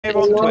On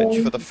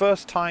Twitch for the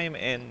first time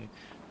in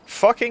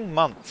fucking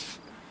months.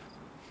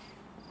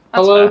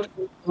 Hello,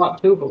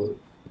 Twitch.tuvalu.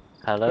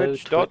 Hello,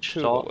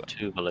 Twitch.tuvalu.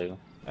 Twitch.tuvalu.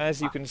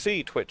 As you can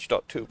see,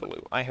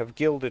 Twitch.tuvalu, I have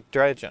gilded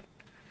Dragon.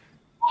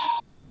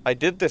 I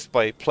did this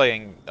by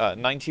playing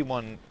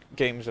 91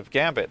 games of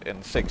Gambit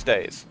in 6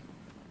 days.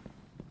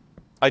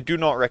 I do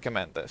not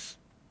recommend this.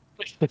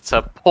 It's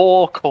a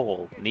poor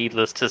call,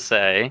 needless to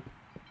say.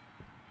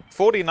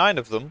 49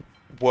 of them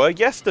were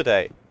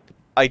yesterday.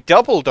 I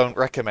double don't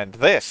recommend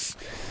this.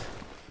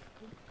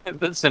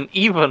 That's an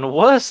even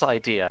worse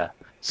idea,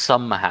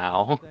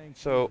 somehow.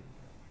 So,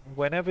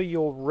 whenever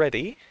you're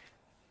ready...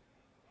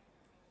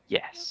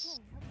 Yes.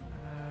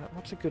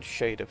 What's a good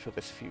shader for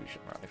this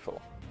fusion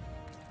rifle?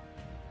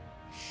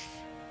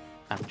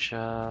 I'm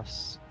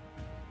just...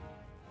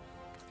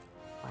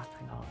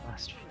 wrapping our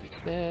last few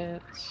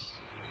bits.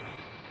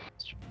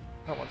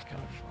 That one's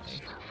kind of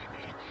funny.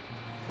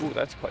 Ooh,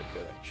 that's quite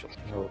good, actually.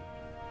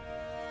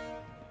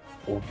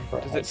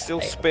 Does it still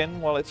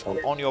spin while it's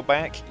on your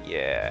back?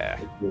 Yeah.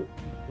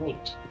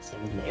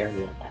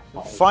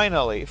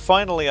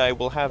 Finally I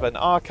will have an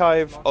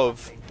archive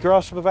of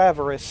Grasp of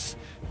Avarice,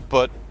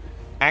 but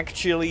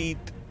actually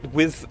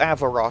with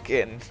Avarokk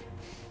in.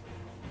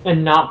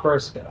 And not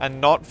Vriska. And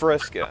not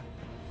Vriska.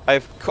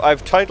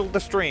 I've titled the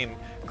stream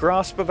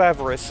Grasp of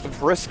Avarice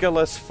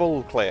Vriskaless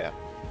Full-Clear.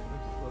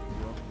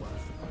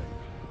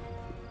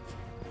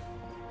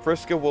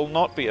 Vriska will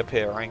not be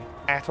appearing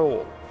at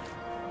all.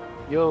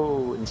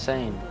 Yo,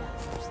 insane.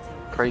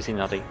 Crazy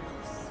nutty.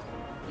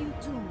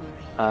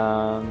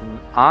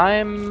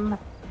 I'm...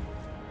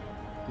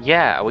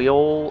 Yeah, are we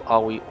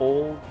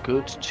all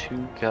good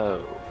to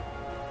go?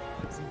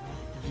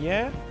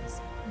 Yeah?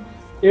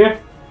 Yeah.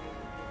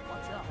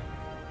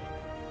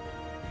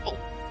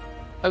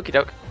 Okie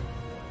doke.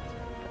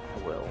 I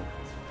will.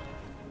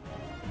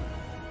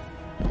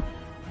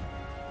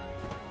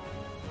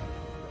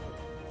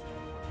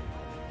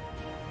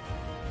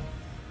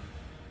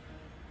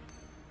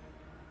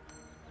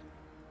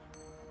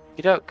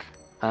 Okie doke.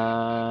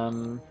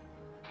 And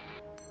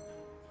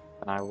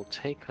I will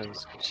take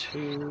us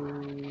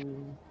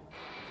to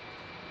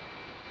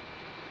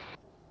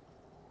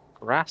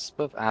Grasp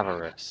of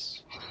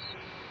Avarice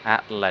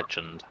at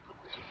Legend.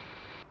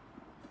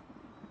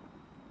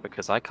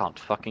 Because I can't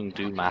fucking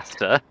do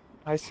Master.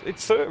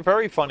 It's so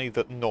very funny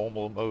that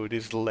normal mode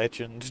is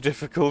Legend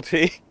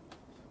difficulty.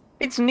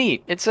 It's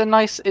neat. It's a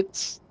nice. I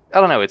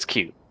don't know. It's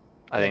cute.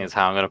 I think is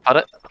how I'm gonna put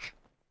it.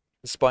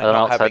 Despite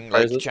not having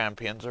like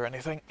champions or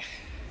anything.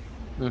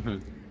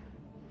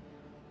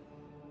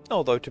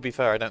 Although to be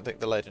fair, I don't think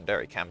the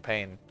legendary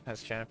campaign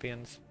has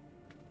champions.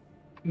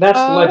 That's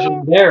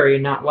legendary,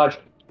 not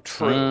legend.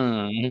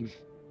 True.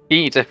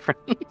 Key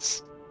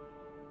difference.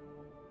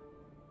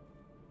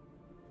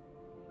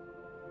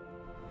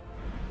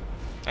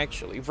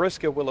 Actually,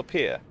 Vriska will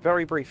appear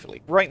very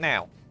briefly, right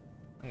now.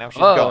 And now she's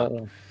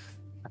gone.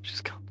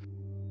 She's gone.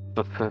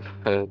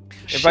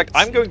 In fact,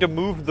 I'm going to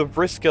move the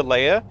Vriska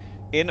layer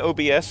in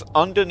OBS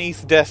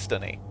underneath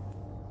Destiny.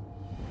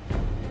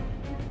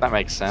 That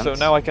makes sense. So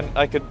now I can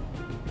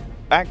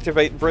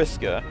activate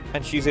Vriska,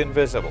 and she's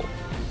invisible.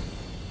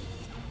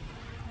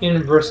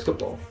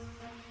 Invriskable.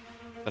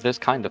 That is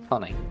kind of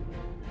funny.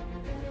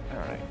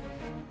 Alright.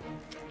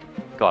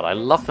 God, I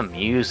love the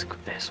music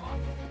of this one.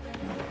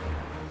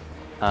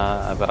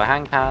 I've got a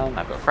hand cannon,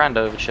 I've got Grand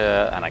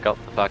Overture, and I got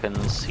the fucking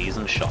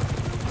Seasoned Shot.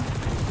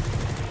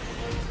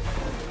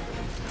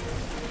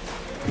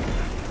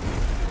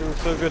 It was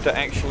so good to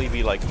actually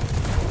be, like,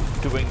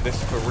 doing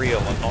this for real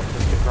and not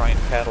just to grind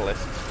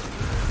catalysts.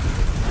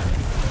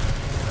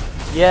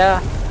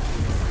 Yeah.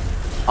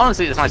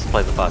 Honestly, it's nice to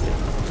play the fucking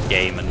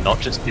game and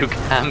not just do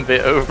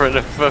Gambit over and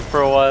over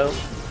for a while.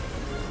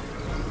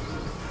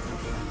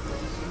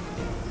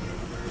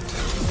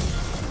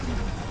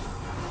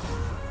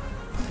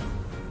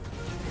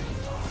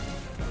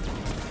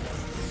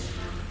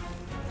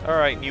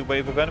 Alright, new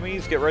wave of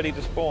enemies, get ready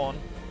to spawn.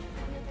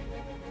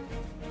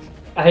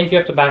 I think you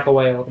have to back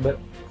away a little bit.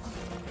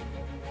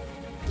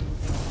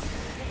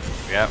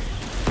 Yep.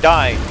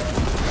 Die!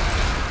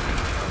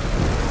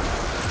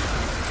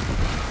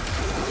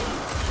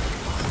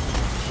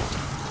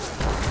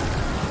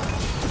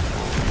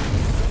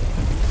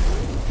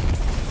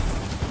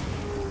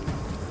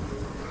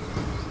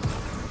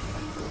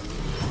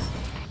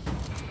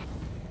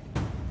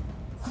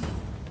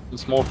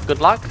 Once more for good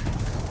luck.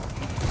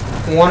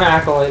 One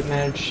acolyte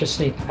managed to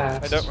sneak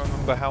past. I don't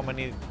remember how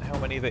many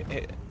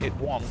it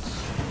wants.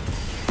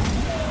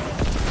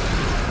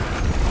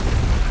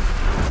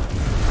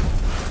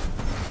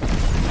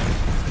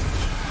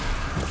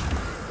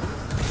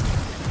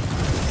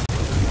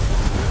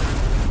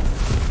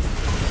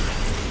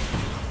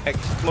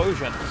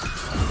 Explosions.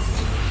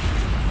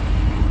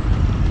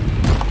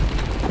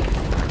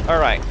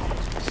 Alright,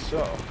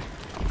 so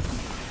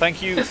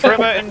thank you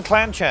Trimmer in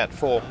clan chat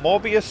for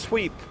Morbius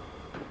Sweep.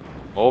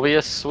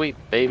 Morbius sweep,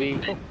 baby.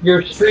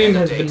 Your stream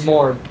has been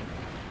moored.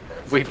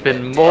 We've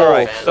been more.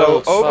 Alright,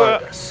 so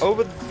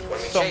over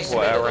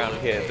somewhere around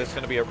here, there's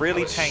going to be a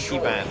really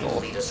tanky vandal.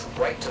 Lead us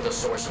right to the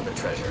source of the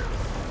treasure.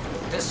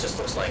 This just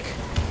looks like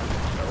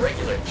a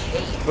regular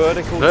cave.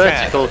 Vertical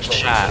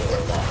chat.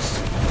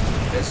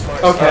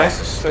 Okay.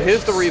 So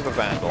here's the Reaver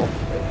Vandal.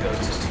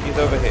 He's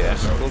over here.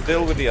 We'll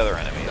deal with the other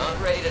enemies. Not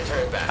ready to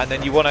turn back. And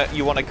then you wanna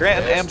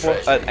get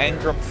an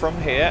engram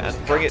from here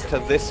and bring it to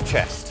this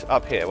chest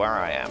up here where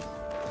I am.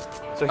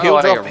 So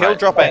he'll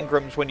drop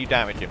engrams when you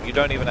damage him. You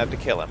don't even have to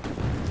kill him.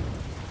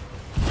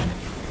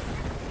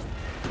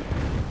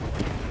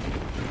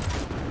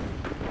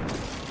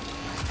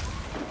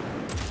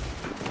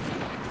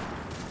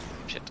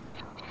 Shit.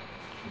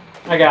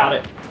 I got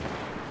it.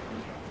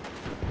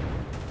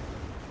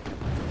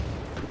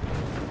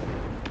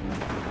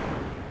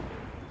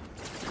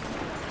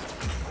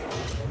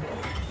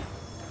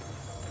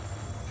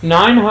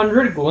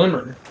 $900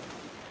 glimmer.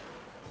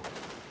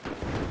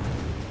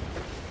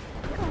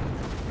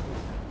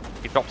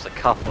 He drops a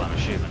couple, I'm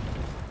assuming.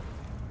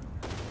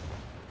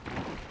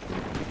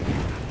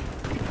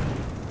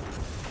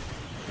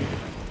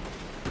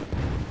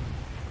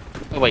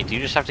 Oh wait, do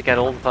you just have to get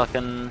all the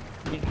fucking...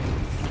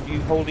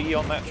 You hold E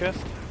on that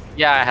chest?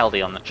 Yeah, I held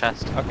E on that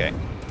chest. Okay.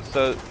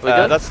 So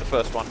good? that's the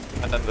first one,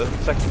 and then the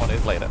second one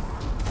is later.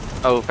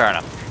 Oh, fair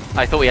enough.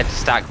 I thought we had to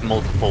stack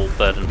multiple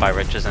burdened by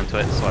riches into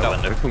it, so I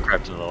went over and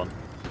grabbed another one.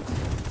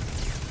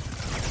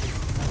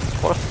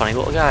 What a funny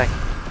little guy.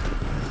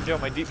 Yo,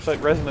 my deep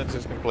sight resonance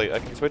is complete. I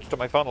can switch to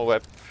my funnel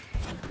web.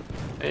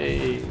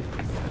 Hey.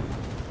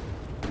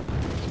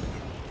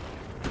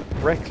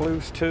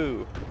 Recluse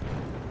 2.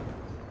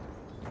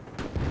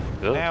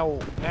 Good. Now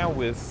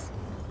with...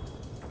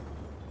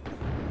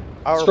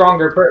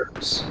 Stronger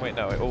perks. Wait,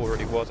 no, it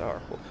already was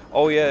our.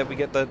 Oh yeah, we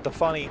get the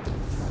funny.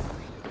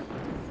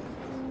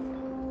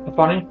 The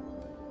funny?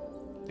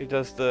 It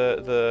does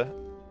the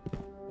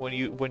when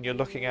you're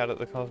looking out at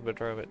the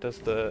Cosmodrome, it does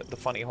the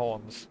funny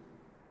horns.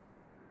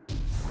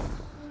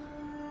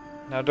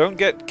 Now don't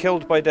get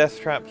killed by death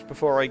traps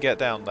before I get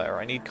down there.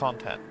 I need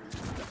content.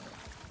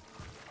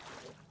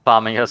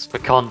 Farming us for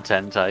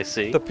content, I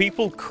see. The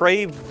people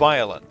crave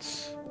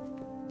violence.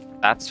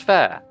 That's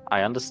fair.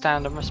 I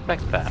understand and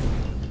respect that.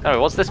 Oh,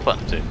 what's this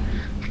button do?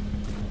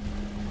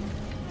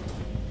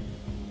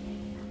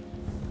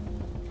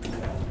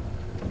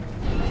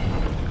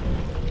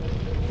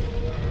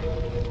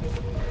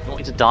 Want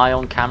me to die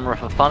on camera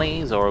for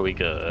funnies, or are we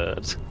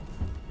good?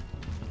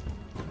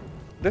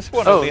 This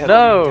one Oh only had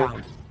no!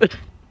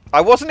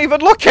 I wasn't even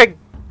looking!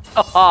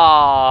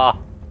 Ah!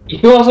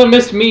 You also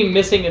missed me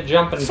missing a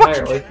jump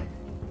entirely.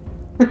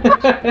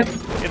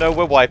 You know,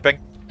 we're wiping.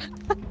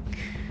 Do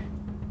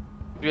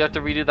we have to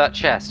redo that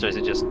chest, or is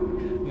it just...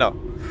 No.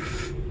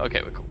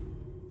 Okay, we're cool.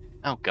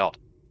 Oh god.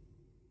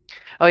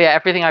 Oh yeah,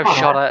 everything I've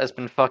shot at has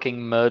been fucking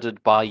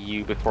murdered by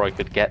you before I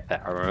could get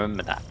there. I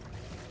remember that.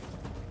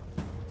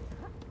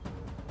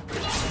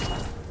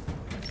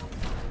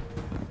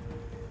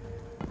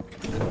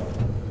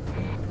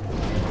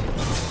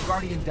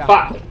 Guardian down.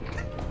 Fuck.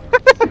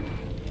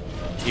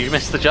 You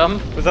missed the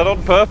jump? Was that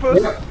on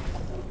purpose?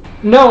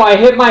 No, I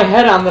hit my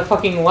head on the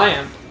fucking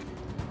lamp.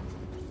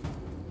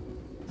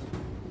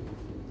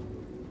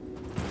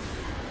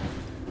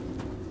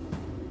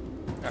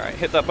 Alright,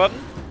 hit that button.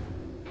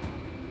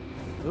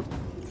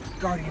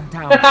 Guardian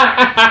down.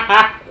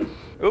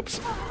 Oops.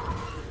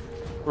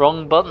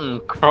 Wrong button,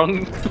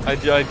 Krong. I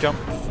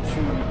jumped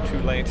too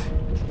late.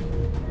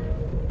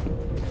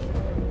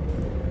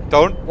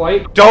 Don't.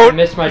 Wait, Don't. I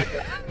missed my...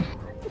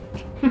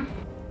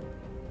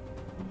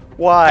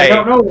 Why? I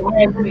don't know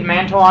why I didn't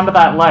mantle onto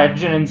that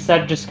ledge and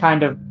instead just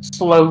kind of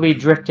slowly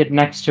drifted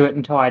next to it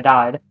until I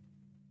died.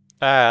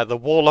 Ah, the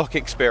Warlock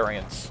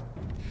experience.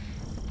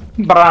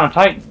 But I'm a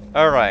Titan.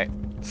 Alright.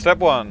 Step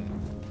 1.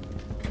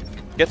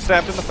 Get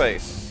stabbed in the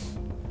face.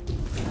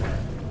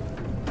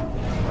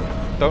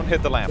 Don't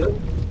hit the lamp.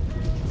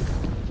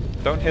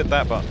 Don't hit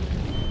that button.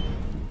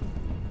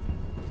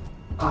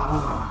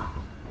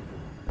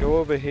 Go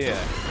over here.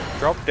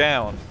 Drop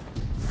down.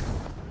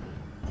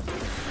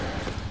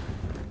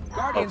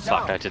 Oh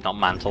fuck, I did not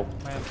mantle.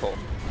 Mantle.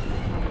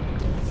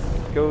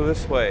 Go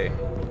this way.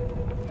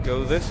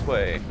 Go this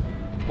way.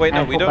 Wait,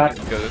 no, we don't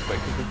need to go this way,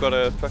 because we've got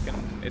a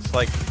fucking... It's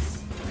like...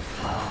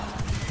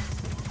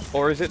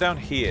 Or is it down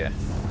here?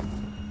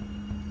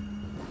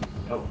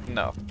 No.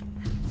 No.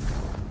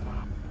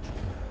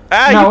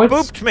 Ah, No, you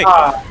it's, booped me!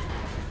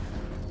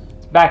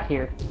 It's back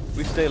here.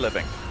 We stay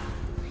living.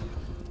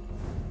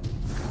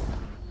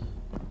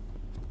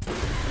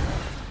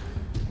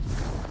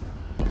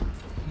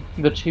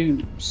 The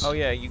tubes. Oh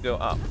yeah, you go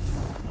up.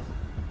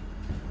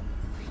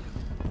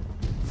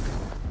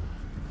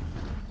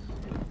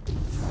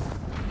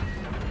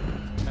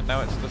 And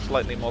now it's the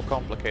slightly more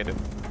complicated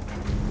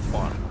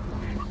one.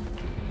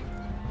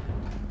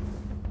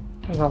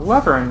 There's a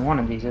lever in one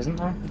of these, isn't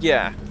there?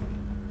 Yeah.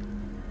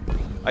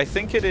 I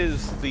think it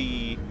is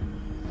the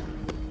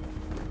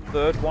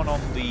third one on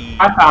the...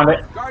 I found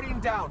it.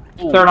 Guardian down.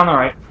 Third on the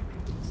right.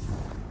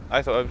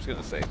 I thought I was going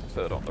to say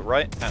third on the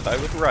right, and I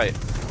was right.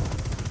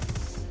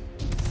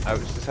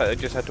 I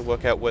just had to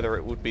work out whether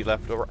it would be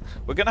left or right.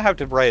 We're gonna have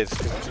to res,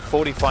 'cause it's a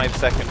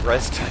 45-second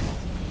res time.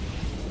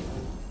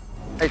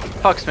 It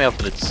fucks me up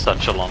that it's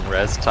such a long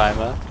res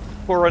timer.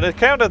 For an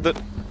encounter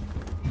that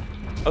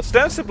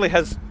ostensibly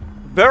has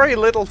very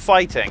little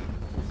fighting.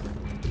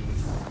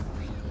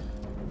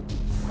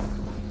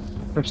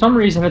 For some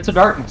reason, it's a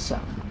darkness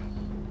zone.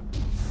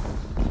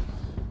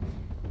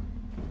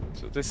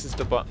 So this is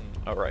the button.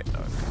 Oh right, no,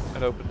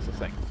 it opens the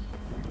thing.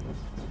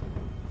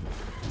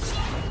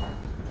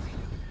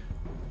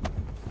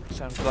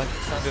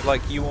 Sounded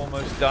like you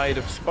almost died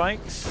of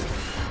spikes.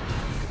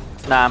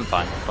 Nah, I'm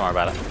fine. Don't worry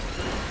about it.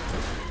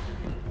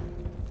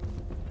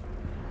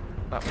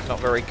 That was not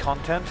very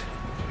content.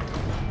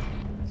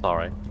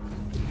 Sorry.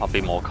 I'll be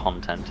more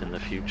content in the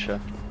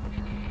future.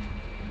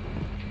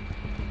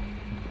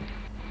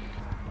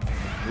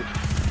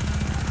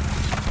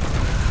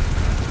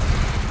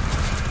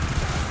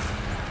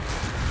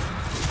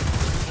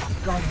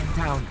 Guardian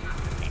down.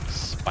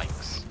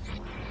 Spikes.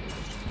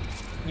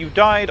 You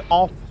died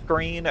off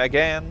screen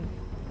again.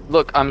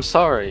 Look, I'm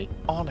sorry.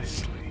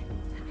 Honestly.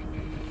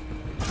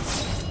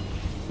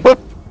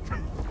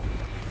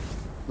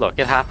 Look,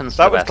 it happens to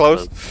That the was best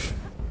close. of us.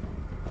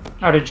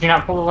 Oh, did you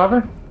not pull the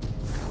lever?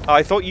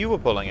 I thought you were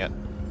pulling it.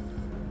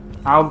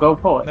 I'll go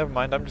pull it. Never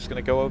mind, I'm just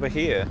gonna go over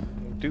here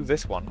and do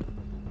this one.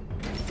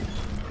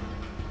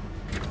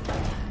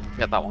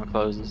 Yeah, that one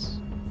closes.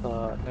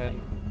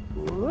 Then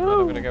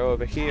I'm gonna go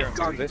over here and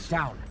do Guardian this.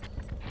 down.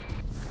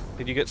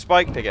 Did you get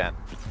spiked again?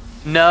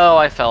 No,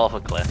 I fell off a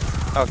cliff.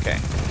 Okay.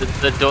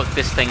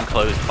 This thing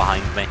closed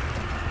behind me.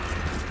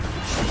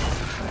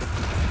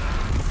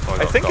 So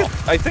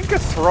I think a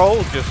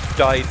thrall just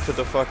died to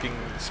the fucking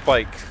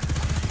spike.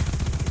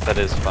 that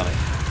is funny.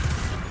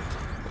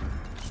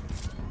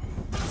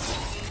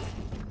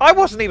 I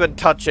wasn't even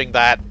touching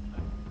that.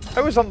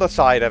 I was on the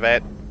side of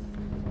it.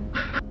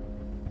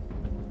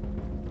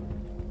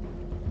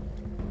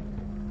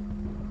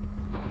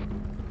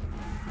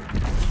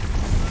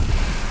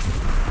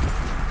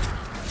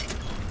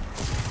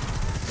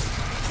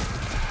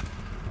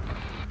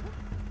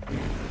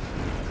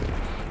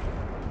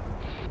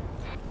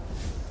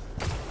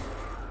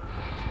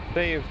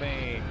 Save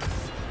me.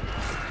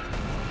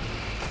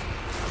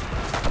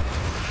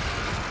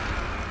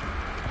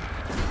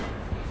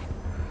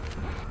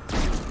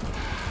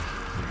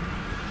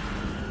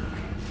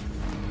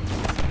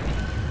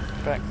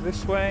 Back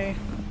this way.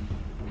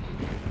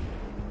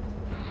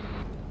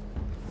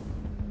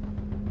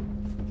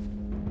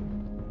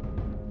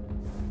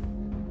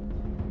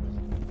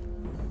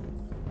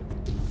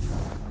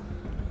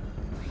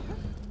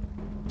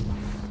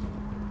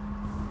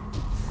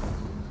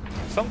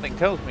 Something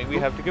tells me we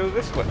have to go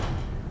this way.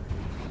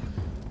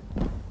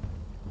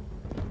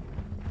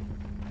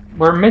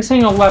 We're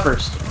missing a lever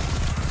stick.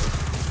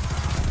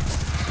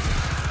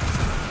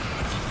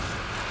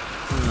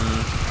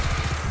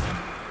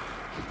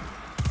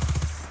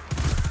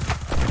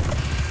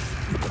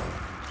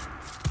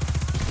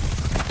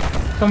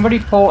 Somebody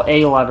pull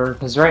a lever,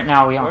 because right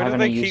now we don't Why have do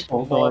they any keep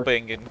useful doors.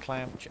 mobbing in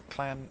clan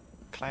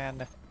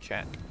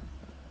chat?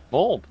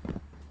 Morb.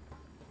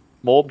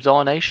 Morb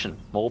domination.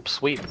 Morb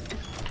Sweden.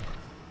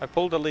 I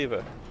pulled a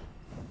lever.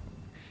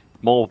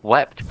 Morb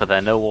wept, but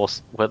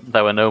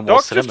there were no more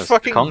Doc cinemas just to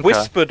fucking conquer.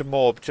 whispered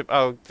mob to.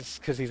 Oh,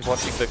 because he's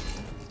watching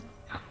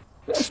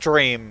the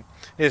stream,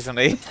 isn't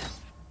he?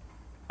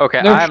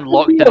 Okay, There I am should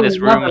locked be in a this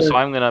room, lever. so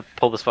I'm gonna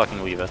pull this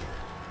fucking lever.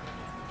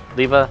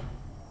 Lever,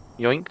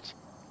 yoinked.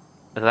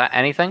 Is that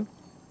anything?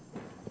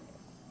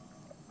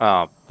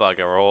 Oh,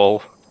 bugger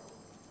all.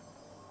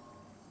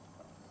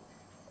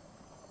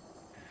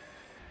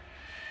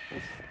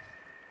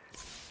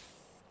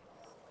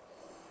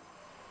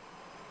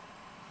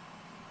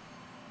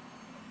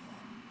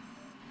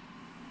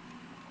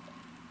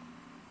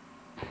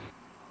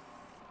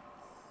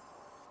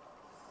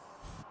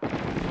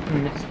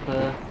 Missed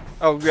the...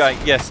 Oh right,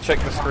 yes. Check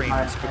the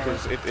screens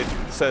because it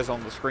says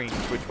on the screens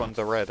which ones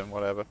are red and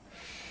whatever.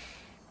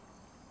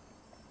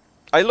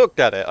 I looked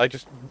at it.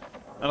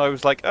 I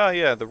was like, oh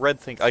yeah, the red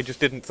thing. I just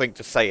didn't think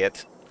to say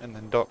it, and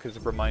then Doc has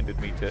reminded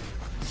me to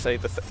say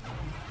the thing.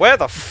 Where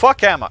the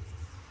fuck am I?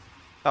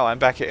 Oh, I'm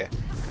back here.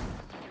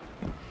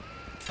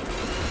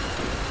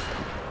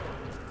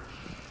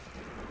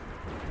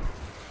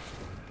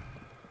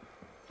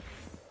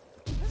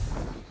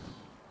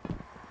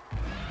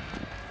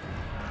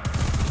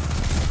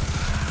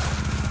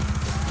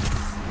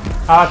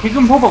 If you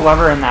can pull the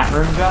lever in that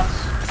room, Jess.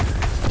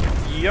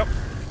 Yep.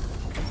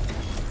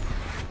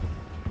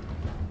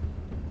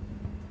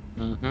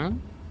 Mm-hmm.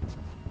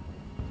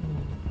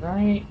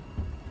 Right.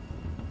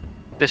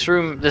 This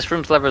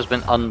room's lever has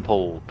been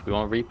unpulled. Do we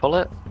want to re-pull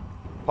it?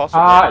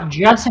 Possibly.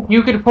 Jess, if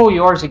you could pull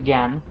yours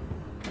again.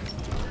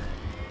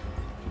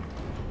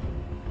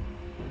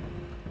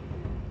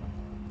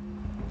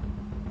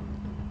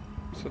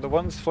 So the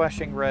ones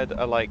flashing red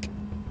are like...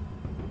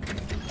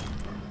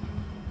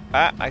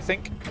 I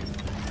think...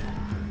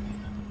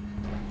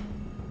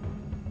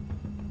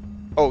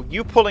 Oh,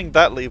 you pulling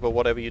that lever,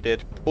 whatever you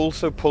did,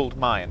 also pulled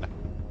mine.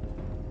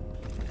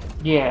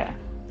 Yeah.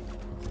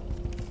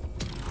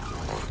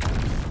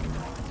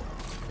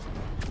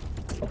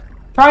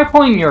 Try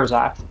pulling yours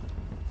off.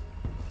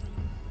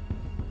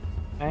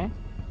 Okay.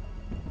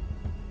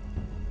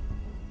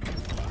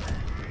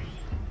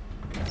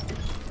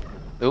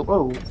 Oop.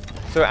 Whoa.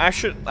 So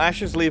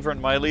Ash's lever and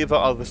my lever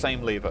are the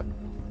same lever.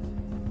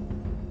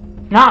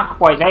 Not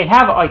quite. They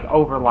have like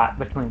overlap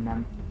between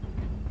them.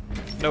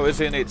 No,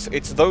 as in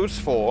it's those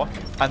four,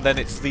 and then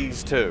it's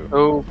these two.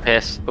 Oh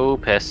piss, oh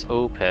piss,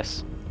 oh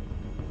piss.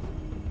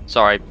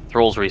 Sorry,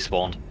 thralls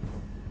respawned.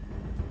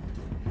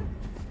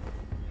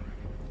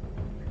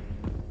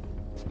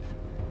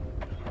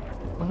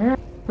 Where's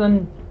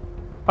the...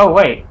 Oh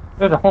wait,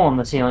 there's a hole in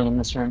the ceiling in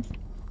this room.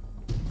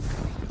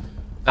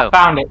 Oh. I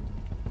found it.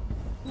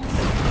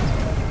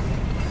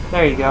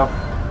 There you go.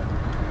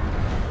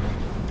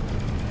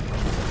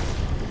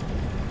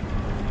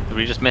 Did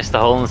we just miss the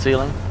hole in the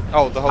ceiling?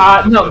 Oh, the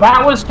whole. No,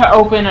 that was to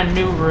open a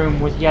new room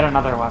with yet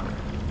another lever.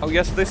 Oh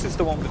yes, this is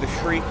the one with the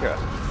shrieker,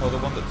 or the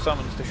one that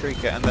summons the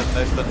shrieker, and then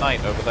there's the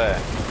knight over there.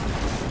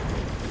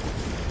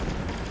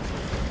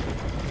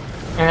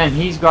 And then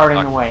he's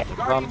guarding the way.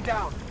 Guardian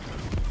down.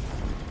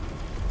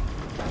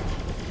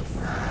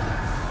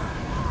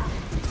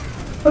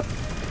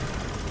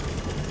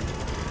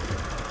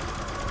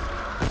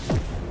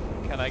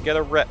 Can I get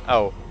a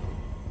Oh,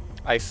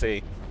 I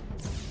see.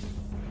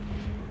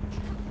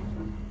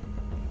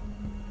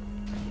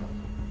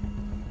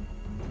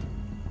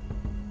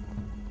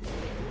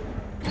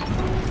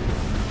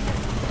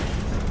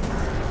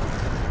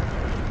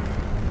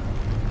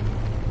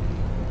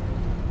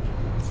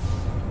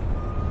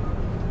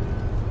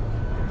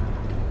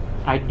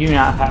 I do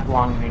not have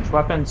long-range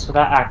weapons, so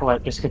that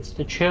acolyte just gets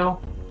to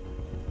chill.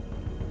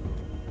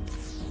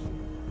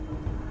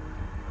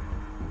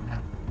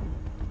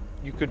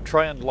 You could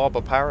try and lob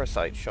a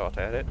parasite shot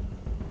at it.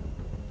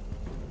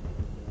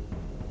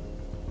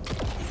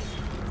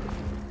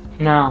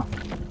 No.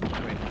 I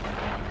mean,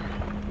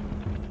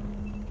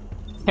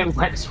 It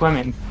went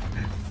swimming.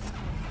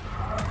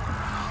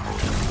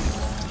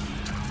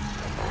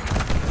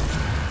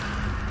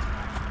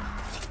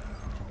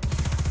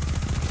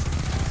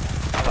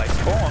 I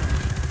spawn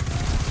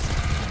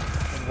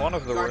in one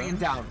of the Guardian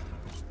rooms. down.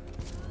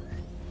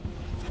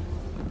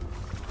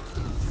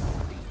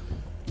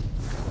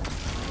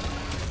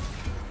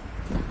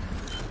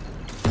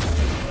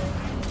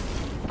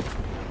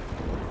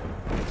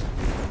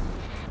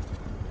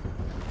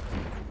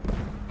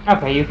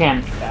 Okay, you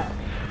can do that.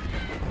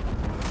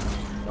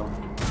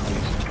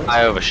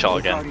 I overshot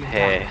again.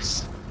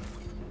 Piss.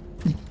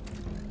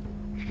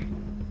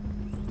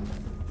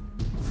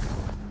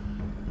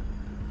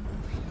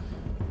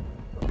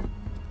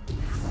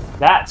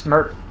 That's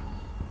murder.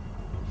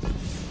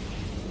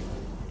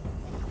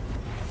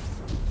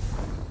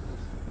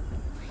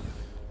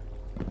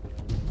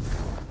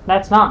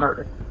 That's not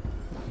murder.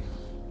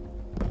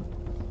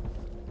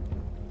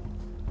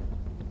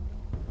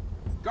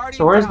 Guardian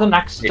So where's down. the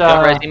next, Hey,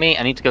 don't ready me.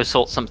 I need to go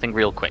sort something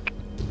real quick.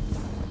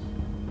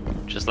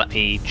 Just let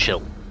me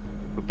chill.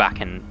 We're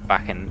back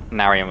in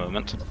nary a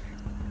moment.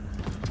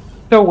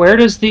 So where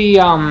does the,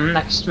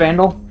 next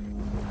vandal?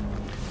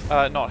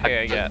 Not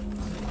here yet.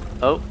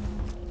 Oh.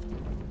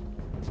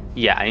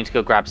 Yeah, I need to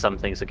go grab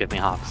something, so give me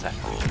half a sec.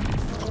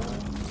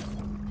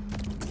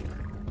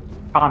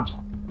 Contact.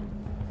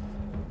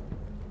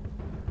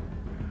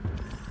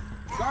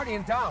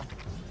 Guardian down.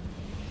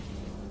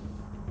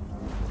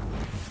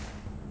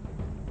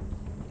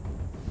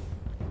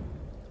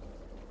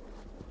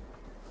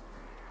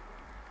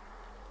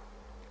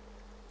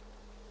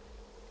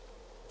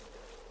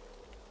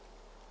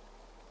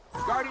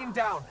 Guardian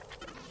down.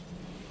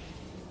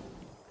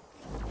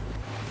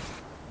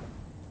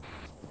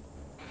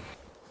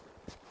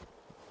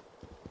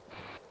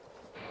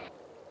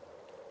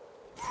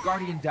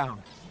 Guardian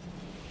down.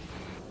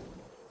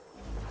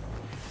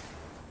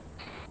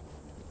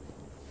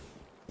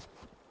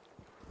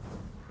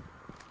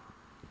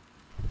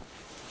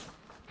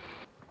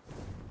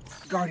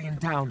 Guardian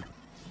down.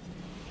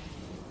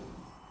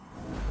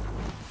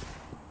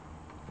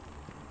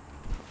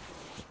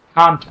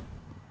 Contact.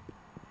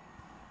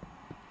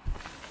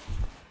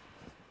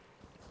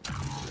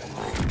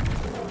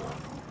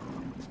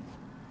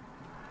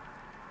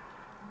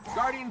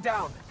 Guardian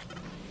down.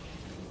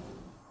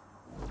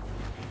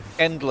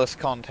 Endless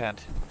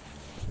content.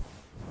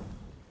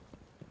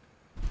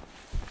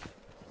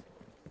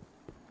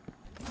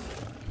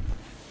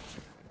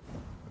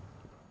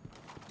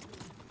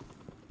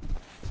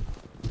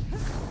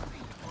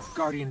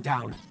 Guardian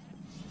down.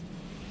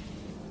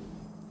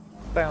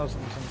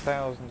 Thousands and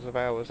thousands of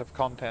hours of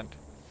content.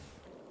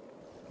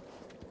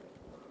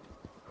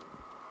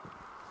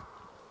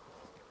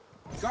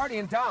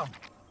 Guardian down.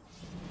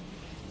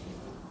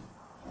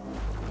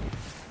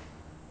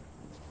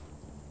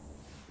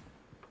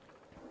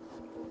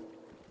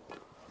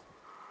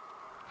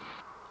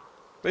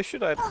 They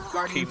should add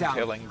Guardian team down.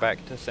 killing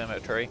back to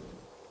Symmetry.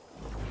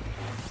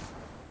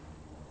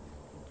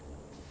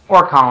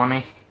 Or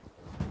colony.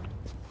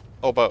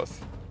 Or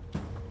both.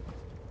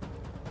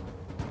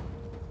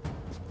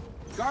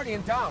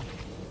 Guardian down.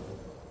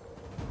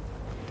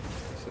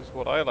 This is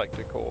what I like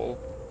to call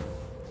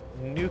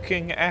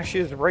Nuking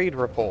Ash's raid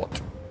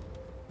report.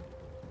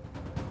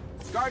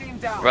 Guardian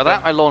down. Well,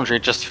 that my laundry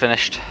just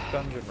finished.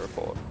 Dungeon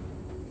report.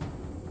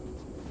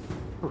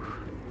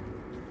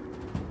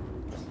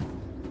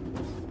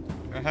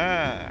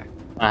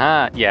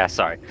 Aha. Yeah,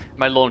 sorry.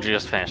 My laundry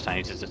just finished. I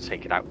needed to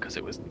take it out because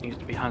it needed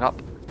to be hung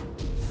up.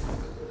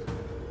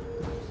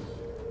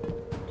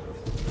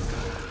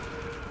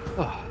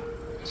 Oh,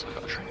 so I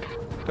got a drink.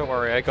 Don't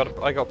worry, I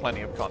got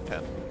plenty of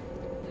content.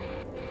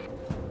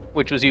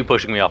 Which was you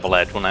pushing me off a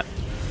ledge, wasn't it?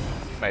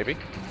 Maybe.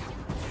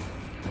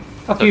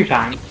 A few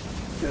times.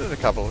 It was a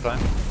couple of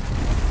times.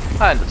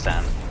 I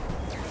understand.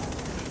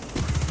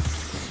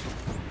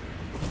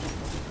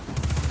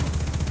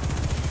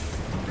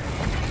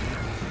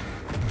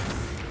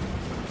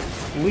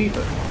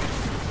 Lever.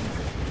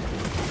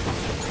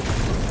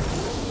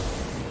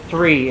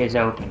 3 is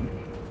open.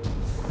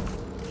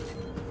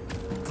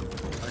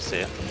 I see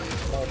it.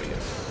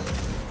 Morbius.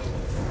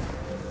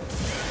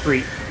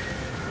 3.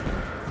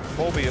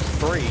 Morbius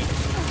 3.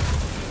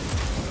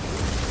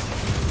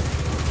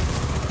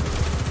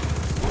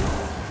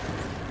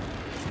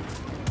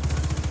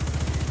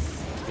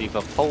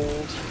 Lever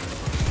pulled.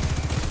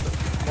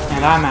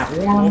 And I'm at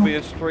 1.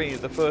 Morbius 3,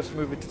 the first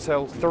movie to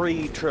sell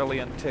 3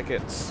 trillion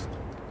tickets.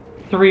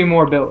 3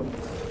 more buildings.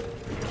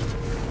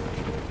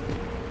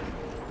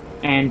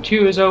 And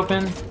 2 is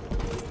open.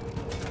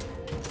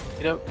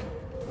 You know.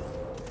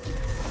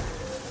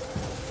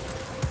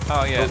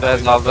 Oh yeah,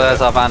 Oh,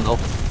 there's our vandal.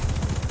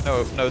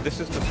 no, this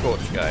is the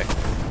Scorch guy.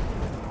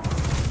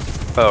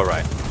 Oh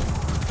right.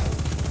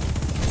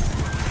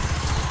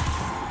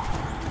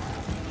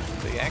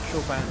 The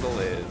actual vandal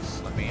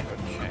is, let me have a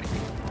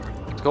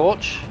check.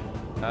 Scorch.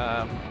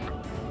 Um,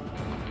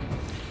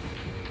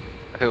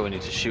 I think we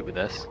need to shoot with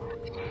this.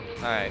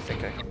 I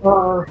think I can.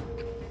 Uh,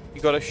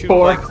 You gotta shoot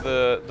 4. like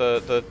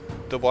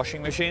the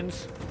washing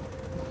machines.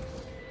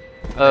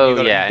 Oh you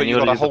gotta, yeah, but and you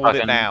gotta gotta use the hold it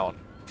fucking- down.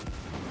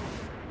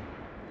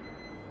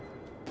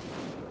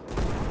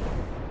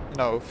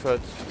 No, for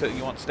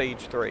you want stage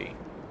 3.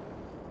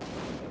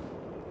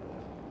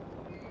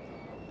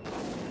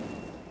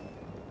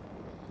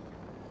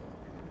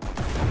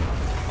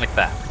 Like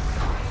that.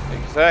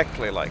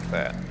 Exactly like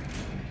that.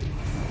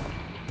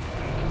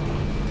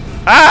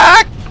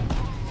 Ah!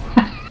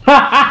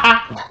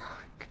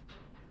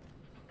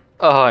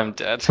 Oh, I'm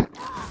dead.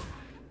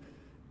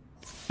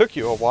 Took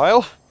you a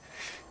while.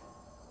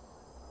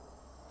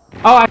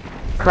 Oh, I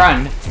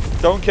run.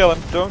 Don't kill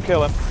him. Don't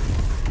kill him.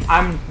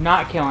 I'm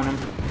not killing him.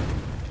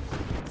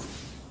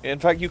 In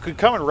fact, you could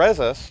come and res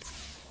us.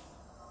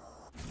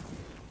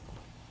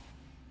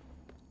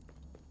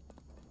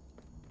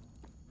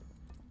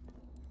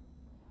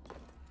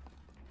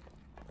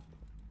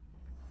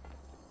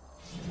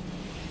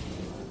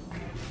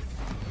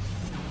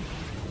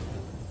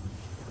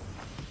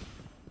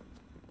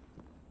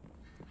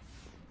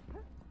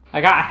 I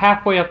got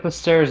halfway up the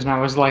stairs and I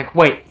was like,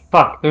 wait,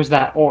 fuck, there's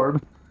that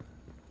orb.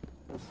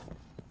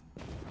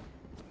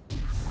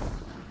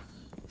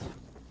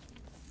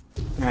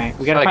 Alright,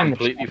 we gotta I find the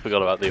completely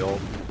forgot about the orb.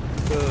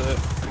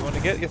 You want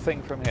to get your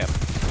thing from him.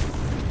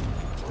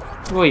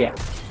 Well, yeah.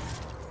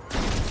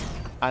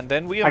 And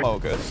then we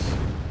Amogus.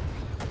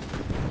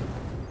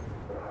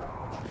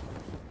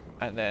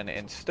 And then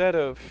instead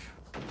of...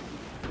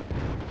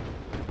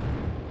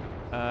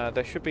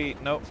 there should be...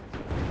 Nope.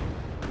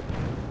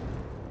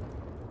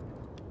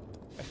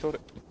 I thought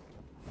it...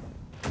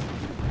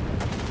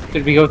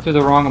 Did we go through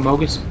the wrong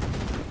Amogus?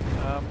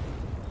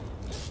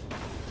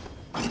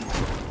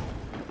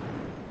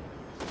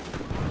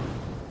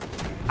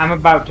 I'm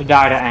about to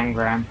die to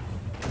Engram.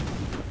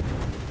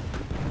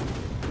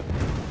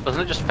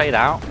 Doesn't it just fade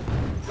out?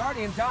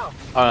 Guardian down.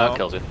 Oh no, No. it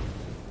kills you.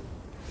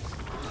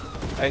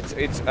 I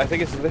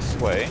think it's this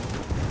way.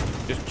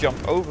 Just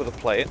jump over the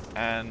plate,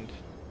 and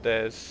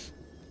there's...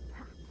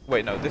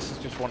 Wait, no, this is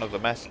just one of the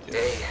messages.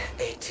 Day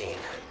 18.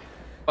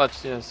 Oh,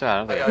 it's, yeah, sorry, I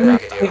don't think I I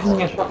gotta got get Give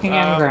me a fucking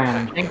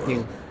Engram, thank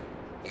you.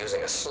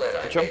 Using a sled,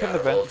 I Jump dig in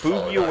out the an old vent,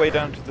 fallen boogie your way armor.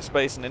 down to the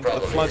space and into the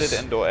Problem flooded is,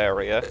 indoor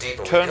area. the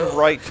deeper we Turn go,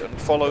 right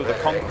and follow the the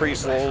better concrete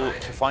angles I wall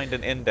find. to find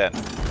an indent.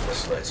 The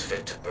sled's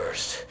fit to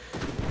burst.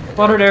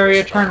 Flooded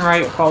area, turn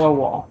right, follow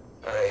wall.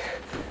 I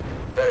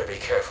better be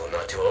careful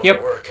not to Yep.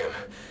 overwork him.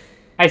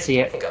 I see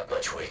it. He got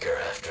much weaker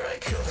after I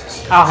killed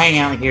his I'll hang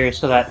out here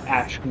so that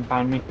Ash can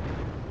find me.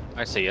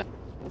 I see you.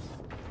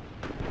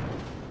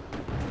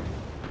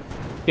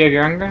 Do you have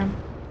your Engram?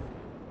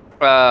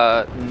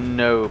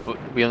 No, but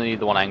we only need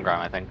the one engram,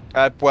 I think.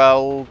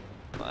 Well,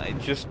 I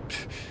just...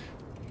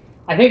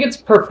 I think it's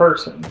per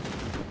person.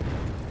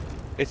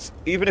 It's...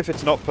 Even if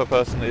it's not per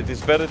person, it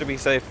is better to be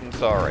safe than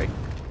sorry.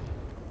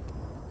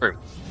 True.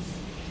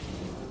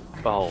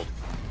 Behold.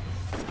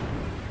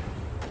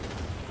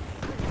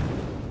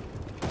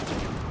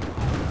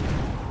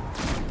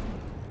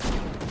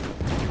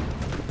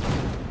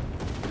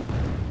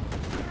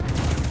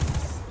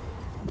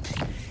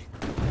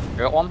 You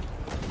got one?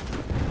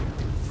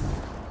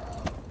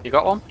 You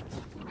got one?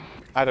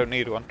 I don't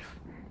need one.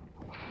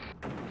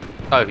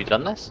 Oh, have you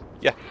done this?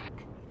 Yeah.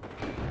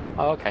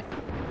 Oh, okay.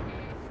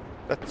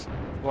 That's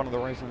one of the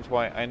reasons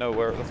why I know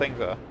where the things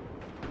are.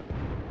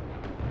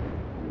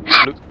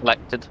 Loot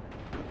collected.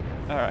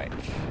 Alright.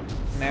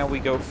 Now we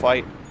go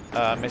fight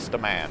Mr.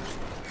 Man.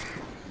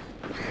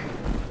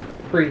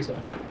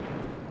 Frieza.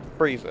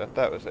 Frieza,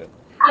 that was it.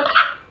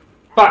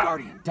 Fuck!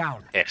 Guardian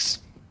down. Yes.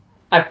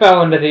 I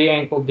fell into the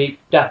ankle-deep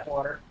death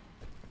water.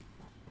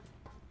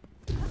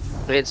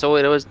 It's all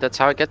it was. That's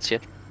how it gets you.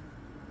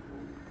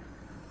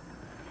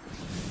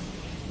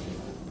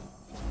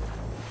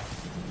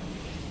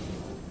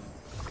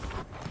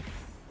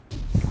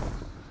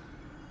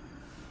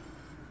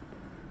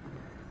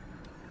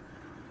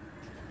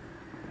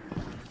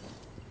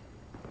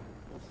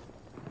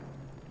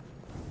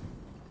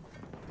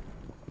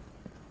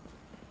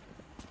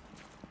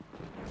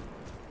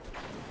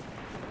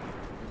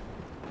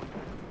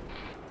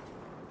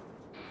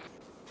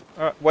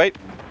 Wait.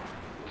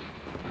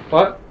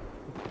 What?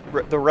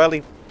 The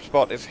rally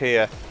spot is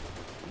here.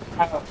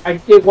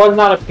 It was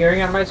not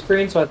appearing on my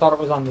screen, so I thought it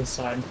was on this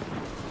side.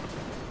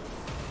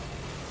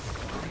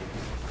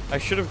 I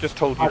should have just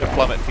told you to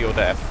plummet to your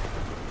death.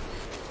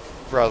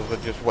 Rather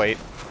than just wait.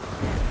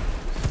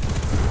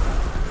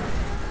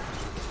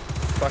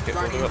 Fuck it,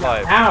 we'll do it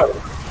live. Ow!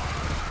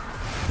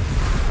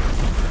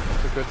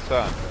 It's a good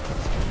start.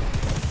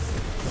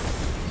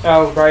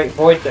 Oh, right,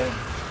 void thing.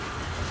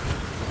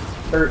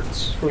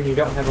 Hurts when you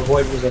don't have a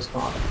void resist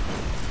on it.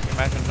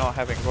 Imagine not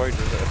having void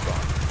resist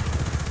on.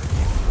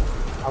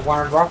 I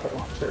wanted rocket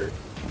launcher.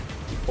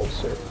 Full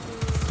cert.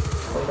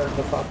 Whatever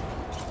the fuck.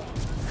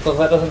 So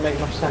that doesn't make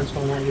much sense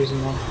when I'm not using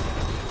them.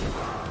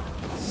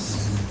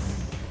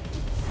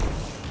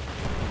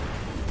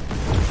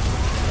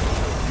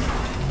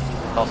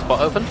 Top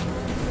spot open.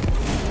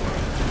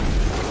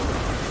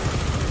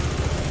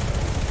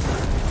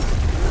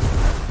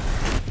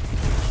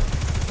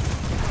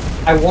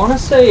 I want to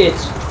say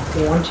it's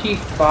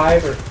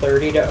 25 or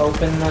 30 to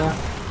open the,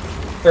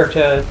 or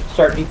to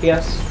start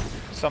DPS.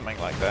 Something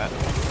like that.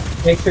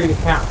 Make sure you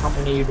count how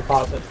many you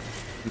deposit.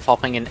 I'm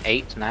popping in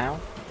 8 now.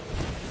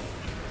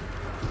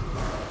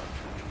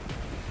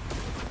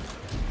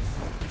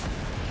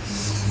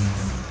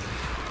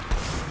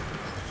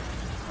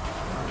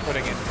 I'm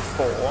putting in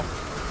 4.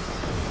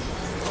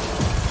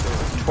 So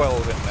there's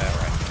 12 in there,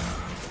 right?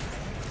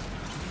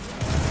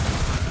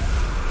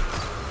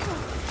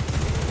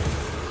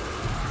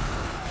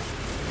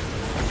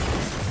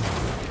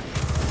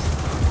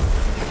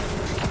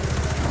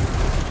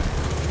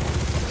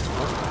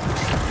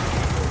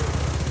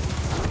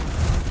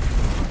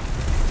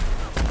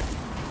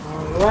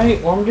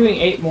 Alright, well I'm doing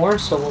 8 more,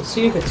 so we'll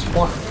see if it's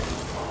 1.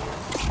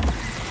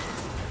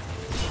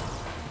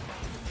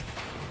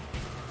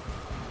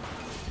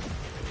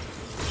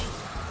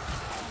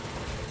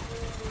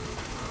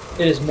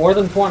 It is more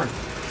than 20. I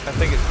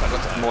think it's I've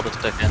got more to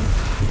stick in.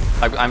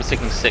 I'm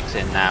sticking 6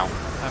 in now.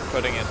 I'm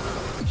putting in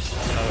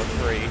another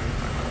 3.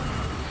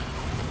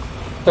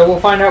 So we'll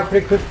find out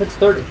pretty quick if it's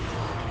 30.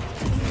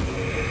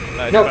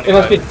 No, it's No, it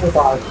must be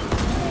 25. 25.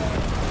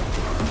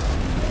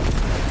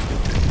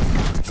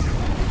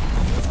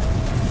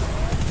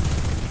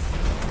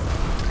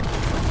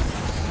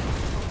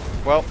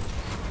 Well.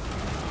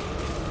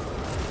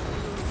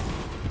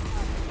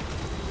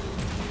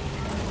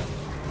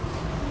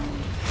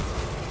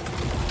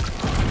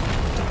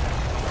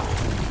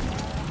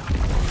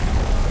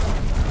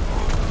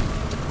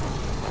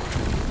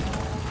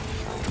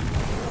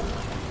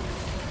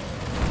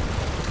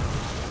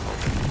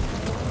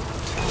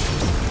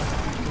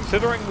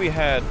 Considering we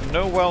had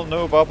no well,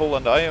 no bubble,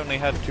 and I only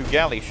had 2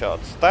 Gjally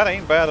shots, that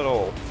ain't bad at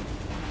all.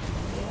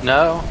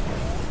 No.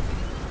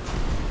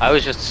 I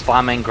was just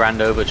slamming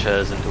Grand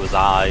Overtures into his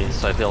eyes,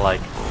 so I feel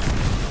like...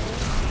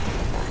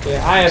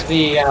 Yeah, I have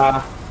the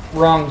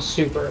wrong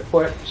super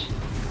equipped.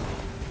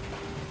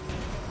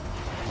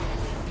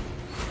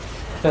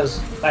 Because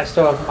I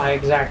still have my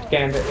exact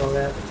Gambit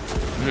loadout.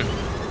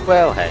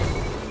 Well, hey.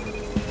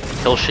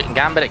 Kill shit in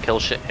Gambit, it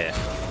kills shit here.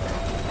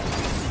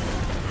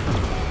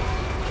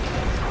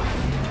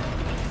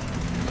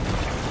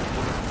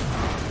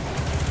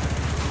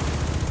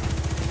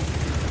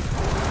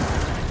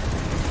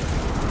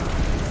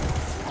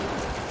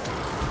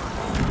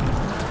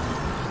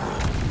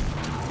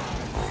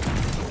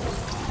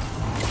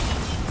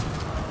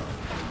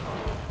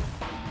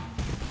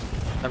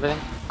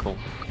 Everything? Cool.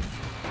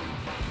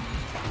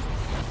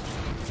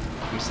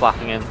 I'm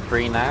slapping in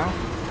 3 now.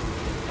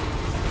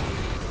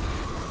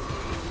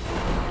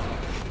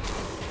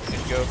 Here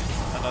you go,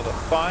 another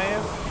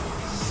 5.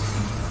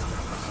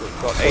 So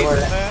we've got 8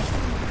 in there.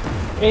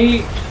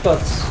 8,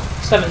 that's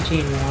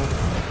 17 now.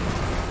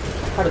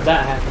 How did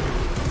that happen?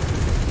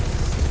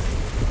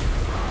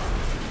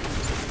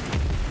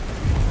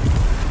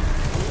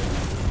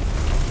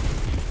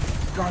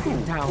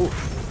 Guardian down.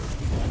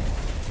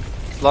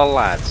 Lot of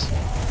lads.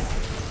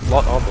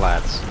 Lot of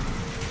lads.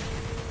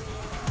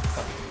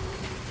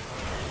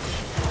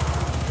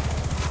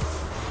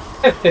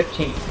 I have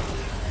 15.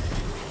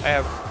 I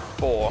have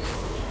 4.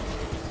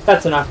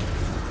 That's enough.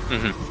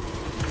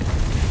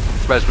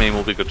 Res meme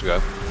will be good to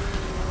go.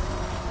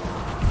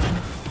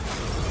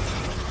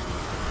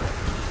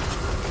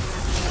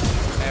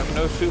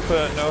 no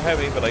super, no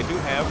heavy, but I do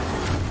have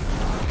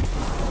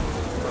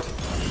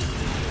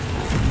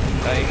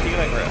a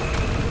healing rim.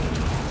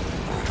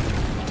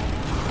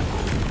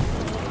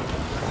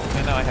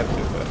 And now I have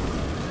super.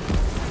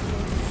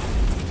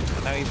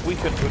 And now he's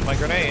weakened with my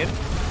grenade.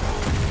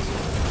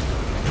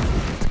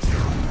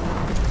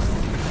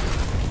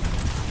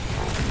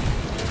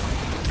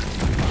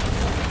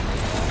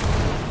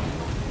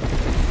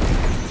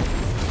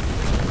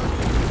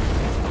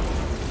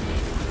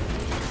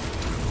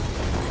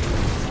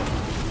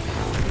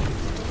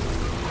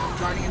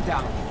 Guardian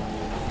down.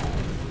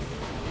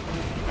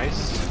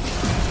 Nice.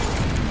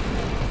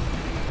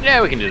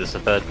 Yeah, we can do this a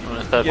third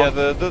Yeah, one.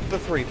 the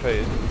 3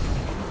 phase.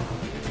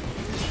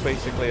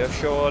 Basically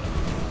assured.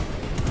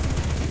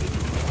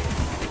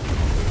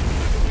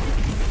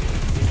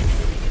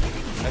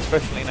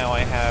 Especially now I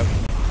have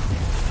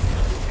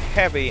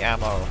heavy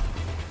ammo.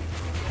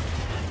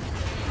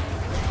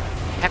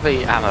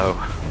 Heavy ammo.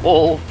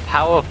 All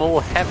powerful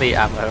heavy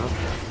ammo.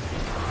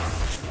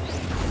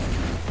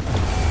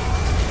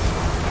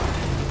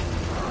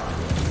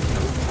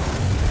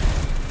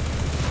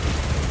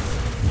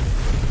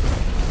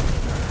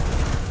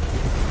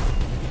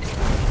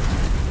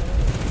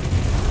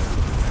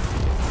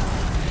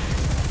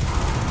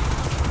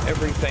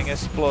 Everything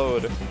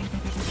explode.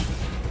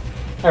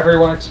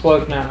 Everyone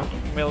explode now.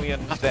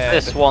 Millions dead.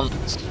 This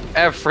once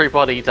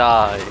everybody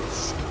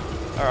dies.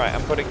 Alright,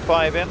 I'm putting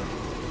 5 in.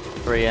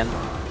 3 in.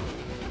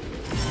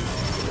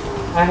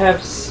 I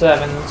have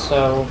 7,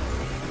 so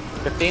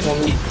 15?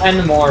 we'll need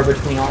 10 more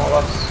between all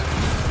of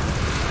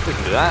us. We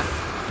can do that.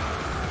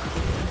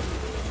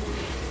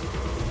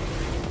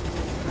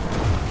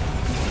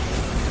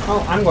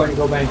 Oh, I'm going to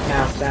go bank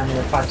now because I only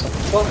have 5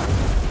 seconds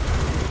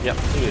left. Yep,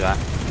 do that.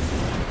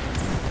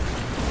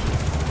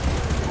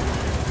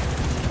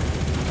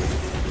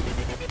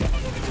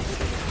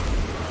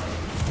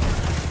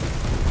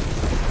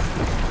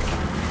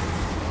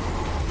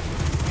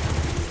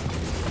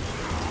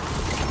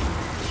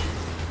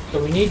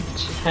 So we need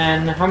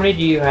 10. How many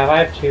do you have?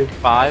 I have 2.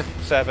 5.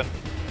 7.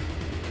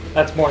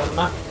 That's more than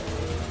enough.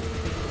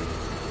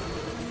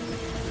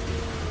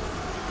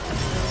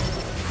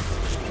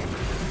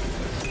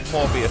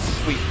 Morbius,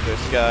 sweep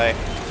this guy.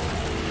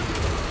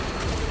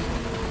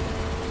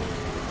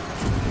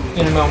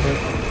 In a moment.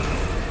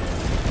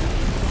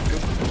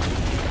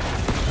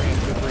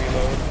 Good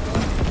reload.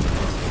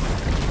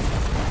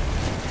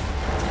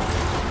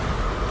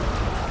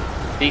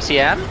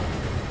 DCM?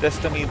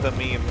 Destiny the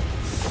meme.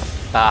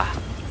 Ah.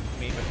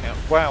 Meme account.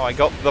 Wow, I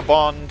got the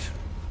bond.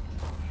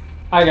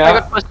 I I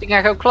got got Twisting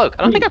Echo Cloak.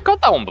 I don't think I've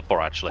got that one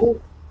before, actually.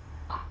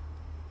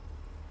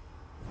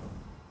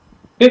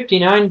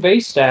 59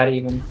 base stat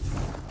even.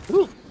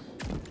 Ooh.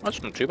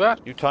 That's not too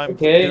bad.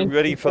 Okay. You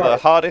ready for the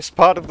hardest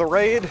part of the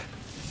raid?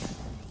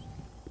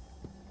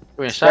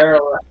 We're in a sec.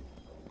 Barrel.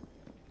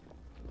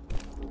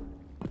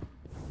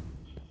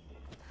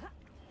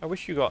 I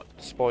wish you got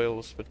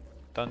spoils for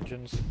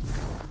dungeons.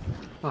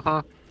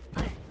 Uh-huh.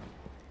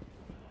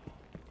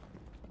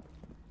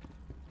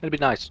 It'd be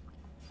nice.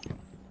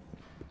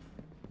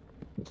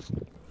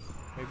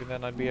 Maybe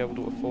then I'd be able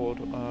to afford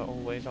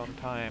always on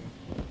time.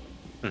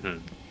 Mm-hmm.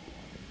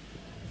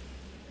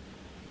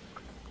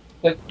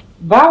 Like,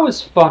 that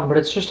was fun, but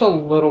it's just a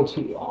little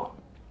too long.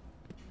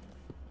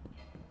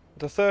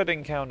 The third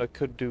encounter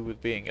could do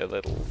with being a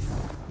little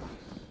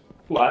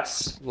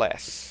Less.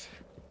 less.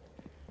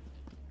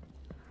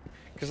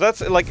 Because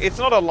that's, like, it's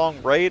not a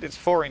long raid, it's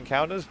 4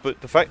 encounters, but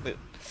the fact that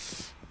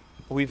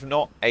we've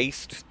not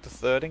aced the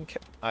third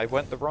encounter... I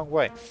went the wrong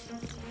way.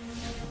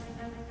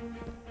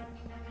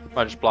 Am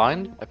I just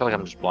blind? I feel like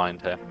I'm just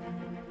blind here.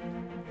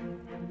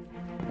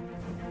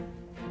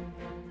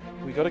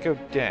 We gotta go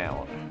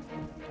down.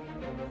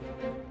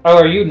 Oh,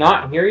 are you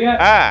not here yet?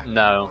 Ah!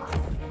 No.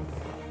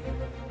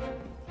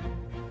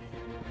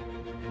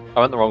 I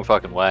went the wrong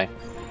fucking way.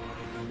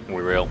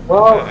 We're real.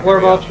 Well, we're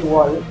about to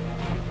what?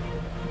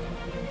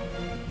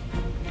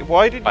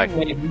 Why did Like-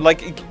 you,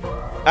 like...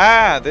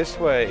 Ah, this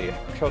way.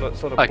 Sort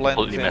of I blends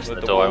completely in missed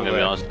with the door, I'm wall gonna be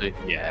there. honest with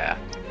you. Yeah.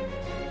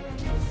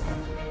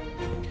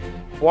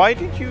 Why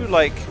did you,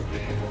 like...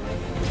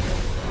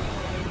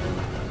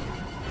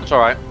 It's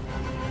alright.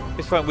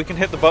 It's fine, we can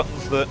hit the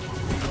buttons that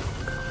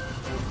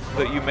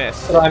you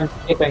missed. But I'm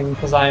skipping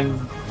because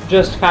I'm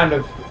just kind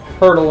of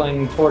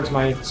hurtling towards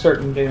my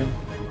certain doom.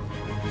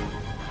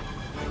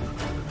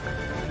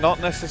 Not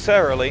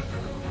necessarily.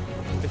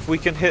 If we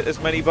can hit as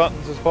many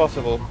buttons as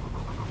possible.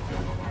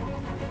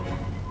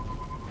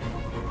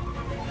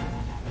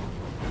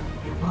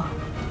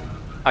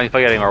 I'm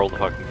forgetting where all the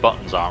fucking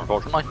buttons are,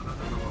 unfortunately.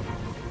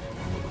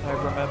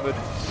 I've remembered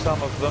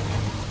some of them.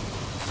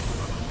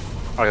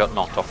 I got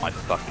knocked off my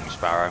fucking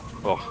sparrow.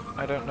 Ugh.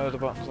 I don't know the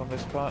buttons on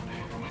this part.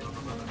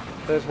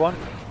 There's one.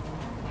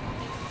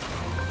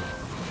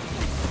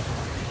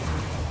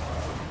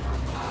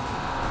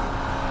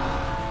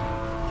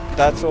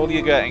 That's all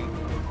you're getting.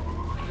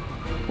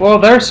 Well,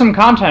 there's some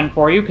content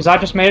for you because I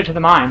just made it to the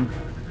mine.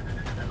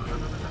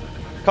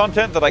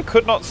 Content that I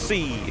could not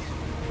see.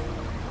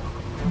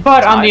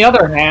 But on the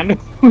other hand,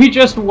 We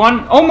just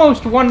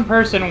almost one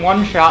person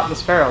one-shot the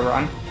Sparrow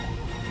Run.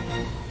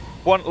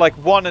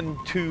 One and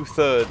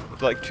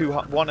 2/3, like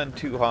 1 and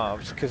 2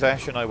 halves, because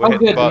Ash and I were Oh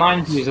hitting good,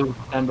 buttons. mine's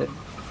extended.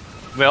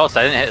 We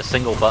also didn't hit a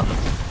single button.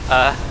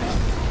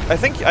 I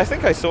think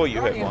I saw you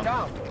hit Guardian one.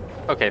 down.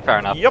 Okay, fair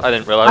enough. Yep. I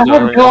didn't realize. I you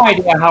have already no know.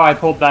 idea how I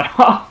pulled that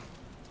off.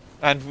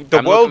 And the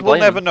I'm not world will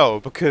complaining. never know,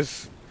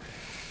 because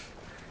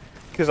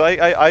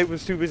I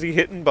was too busy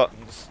hitting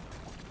buttons.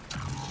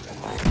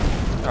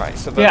 Alright,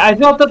 so Yeah, I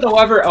thought that the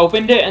lever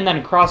opened it, and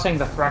then crossing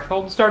the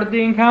threshold started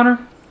the encounter.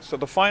 so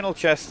the final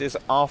chest is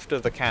after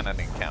the cannon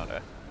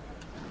encounter.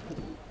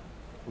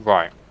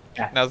 Right.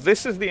 Now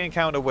this is the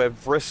encounter where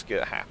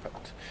Vriska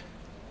happened.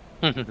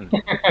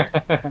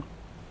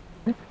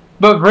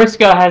 But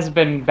Vriska has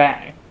been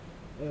banished.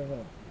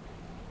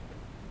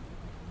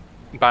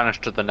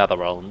 Banished to the nether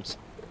realms.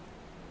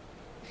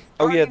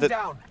 Oh yeah, Guardian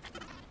down.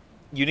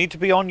 you need to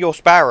be on your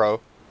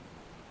Sparrow.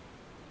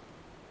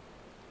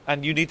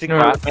 And you need to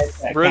No,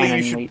 really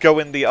you should go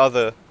in the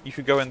other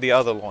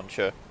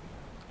launcher.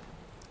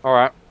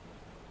 Alright.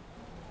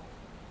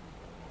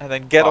 And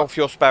then get off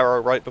your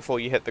Sparrow right before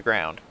you hit the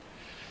ground.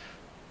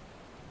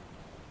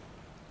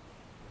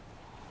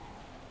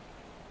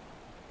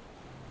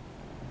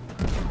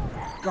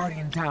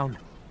 Guardian down.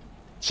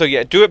 So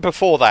yeah, do it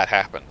before that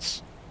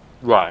happens.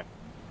 Right.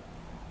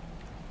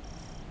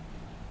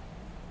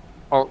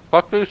 Oh,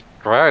 fuck these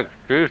drags.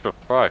 Jesus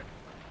Christ.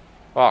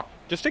 Fuck.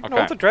 Just ignore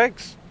Okay. the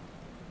dregs.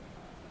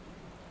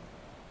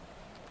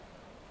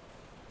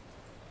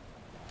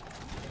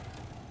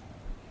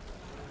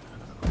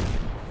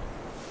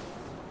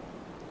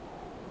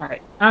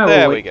 Alright, I will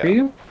There we wait go. for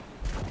you.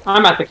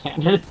 I'm at the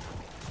cannon.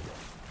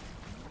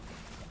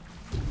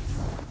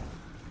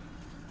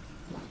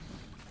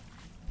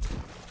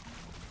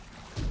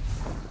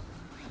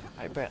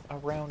 I bet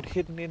around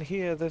hidden in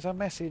here there's a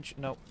message.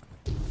 Nope.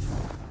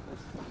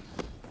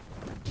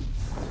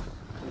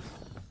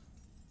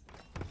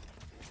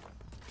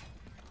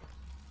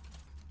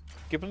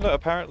 Given that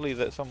apparently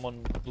that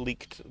someone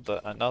leaked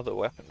that another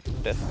weapon from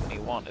Destiny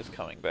 1 is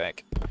coming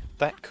back,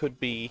 that could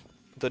be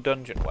the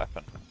dungeon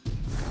weapon.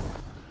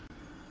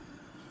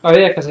 Oh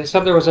yeah, because they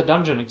said there was a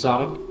dungeon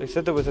exotic. They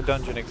said there was a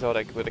dungeon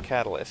exotic with a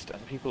catalyst,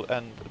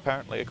 and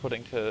apparently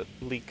according to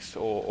leaks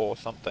or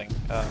something,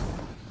 I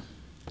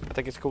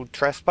think it's called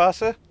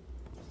Trespasser.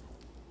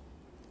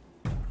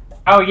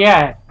 Oh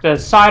yeah, the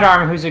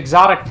sidearm whose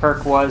exotic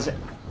perk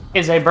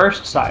is a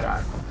burst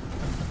sidearm.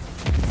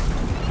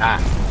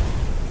 Ah.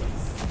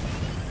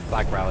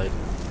 Flag rallied.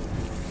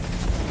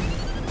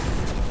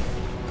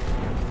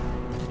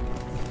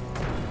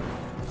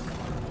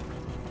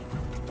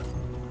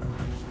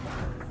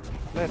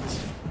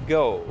 Let's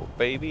go,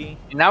 baby.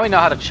 Now we know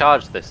how to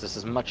charge this. This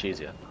is much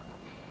easier.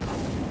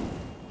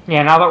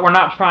 Yeah, now that we're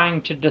not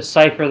trying to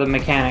decipher the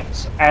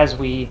mechanics as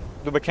we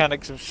The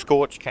mechanics of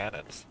Scorch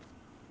Cannons.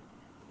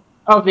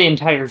 of the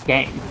entire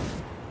game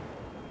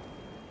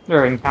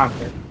or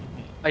encounter.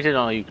 I didn't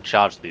know you could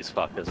charge these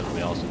fuckers, and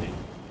we also need.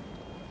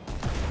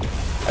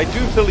 I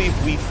do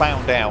believe we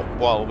found out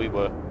while we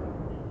were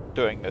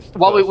doing this.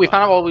 Well, we first found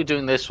time. out while we were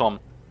doing this one,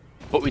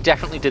 but we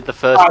definitely did the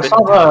first Oh, I bit. saw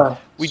the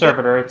We did-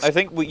 servitor. It's I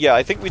think we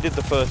did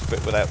the first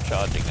bit without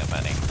charging them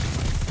any.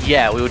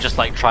 Yeah, we were just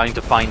like trying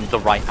to find the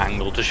right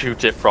angle to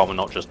shoot it from, and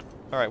not just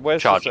All right,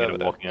 where's charging the it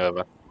and servitor? walking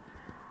over.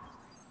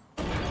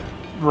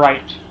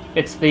 right.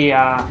 It's the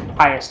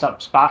highest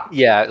up spot.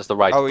 Yeah, it's the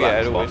right. Oh yeah,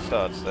 right it spot. always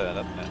starts there,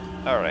 doesn't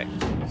it? All right,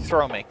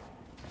 throw me.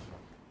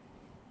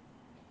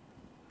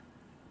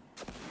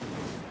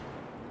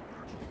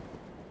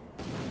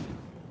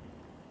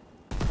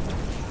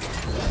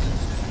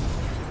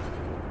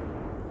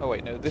 Oh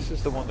wait, no, this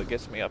is the one that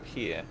gets me up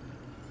here.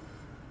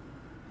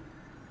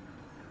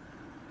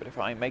 But if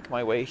I make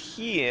my way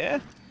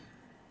here,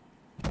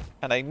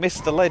 and I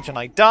miss the ledge and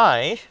I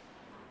die,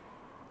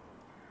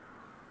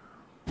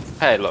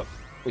 Hey, look,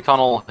 we can't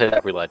all hit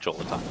every ledge all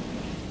the time.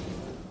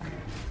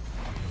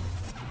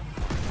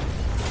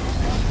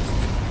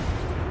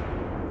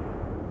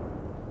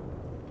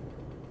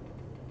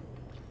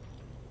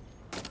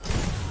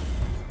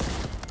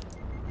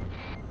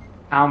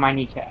 Ow, my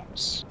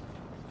kneecaps.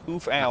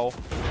 oof ow,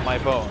 my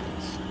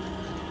bones.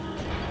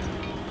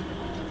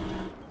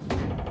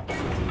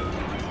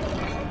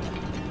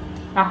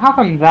 Now, how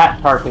come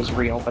that tarp is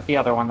real, but the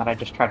other one that I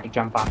just tried to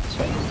jump on is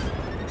fake?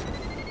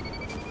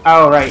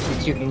 Oh, right,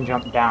 it's you can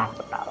jump down,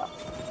 but not up.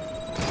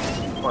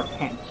 Or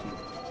can't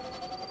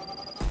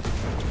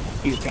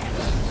you? You can't.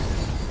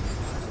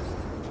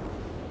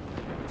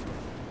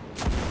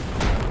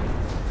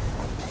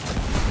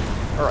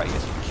 Alright,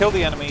 yes, we kill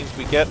the enemies,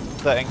 we get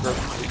the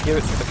engram, we give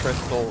it to the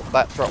crystal,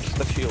 that drops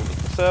the shield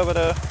of the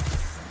servitor.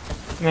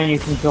 And then you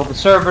can kill the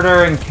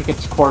servitor and kick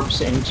its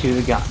corpse into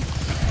the gun.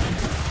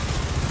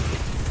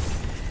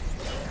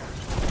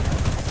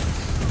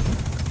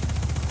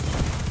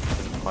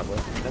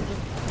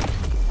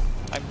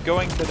 I'm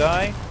going to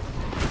die.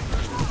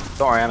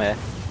 Don't worry, I'm here.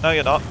 No,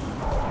 you're not.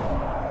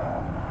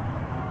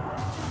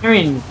 I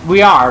mean,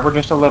 we are, we're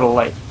just a little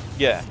late.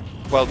 Yeah.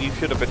 Well, you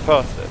should have been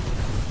past it.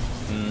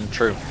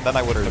 True. Then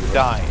I wouldn't have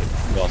died.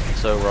 You are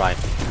so right.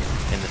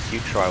 In the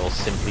future, I will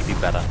simply be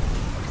better.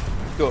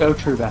 Good. So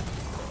true, Beth.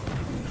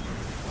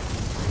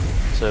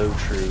 So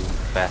true,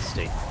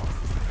 bestie.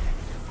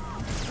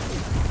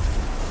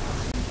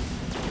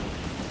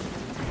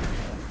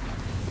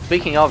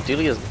 Speaking of,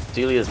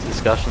 Delia's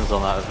discussions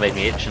on that have made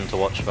me itching to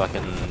watch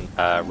fucking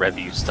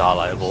Review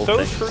Starlight of all So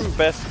things. True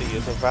Bestie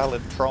is a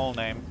valid troll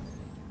name.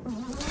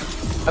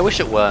 I wish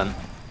it weren't.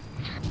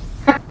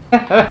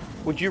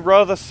 Would you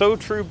rather So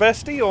True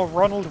Bestie or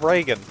Ronald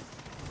Reagan?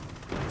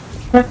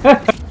 I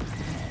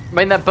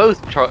mean, they're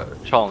both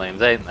troll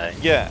names, ain't they?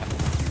 Yeah.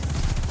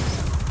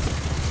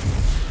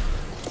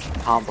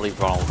 Can't believe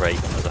Ronald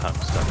Reagan was a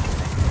Homestuck.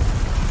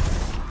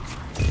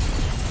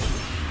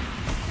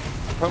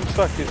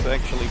 Homestuck is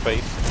actually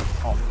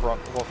based on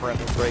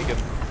Ronald Reagan.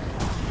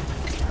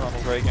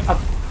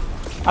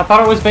 I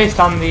thought it was based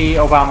on the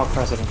Obama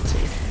presidency.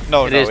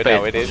 No, It no, is no,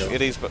 based it on is. the-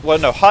 It is. Well,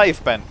 no,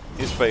 Hivebent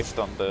is based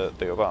on the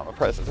Obama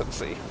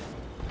presidency.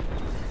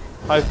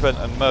 Hivebent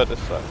and Murder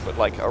Suck, but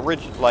like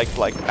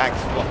like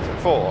Acts 1 to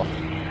 4.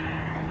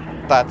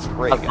 That's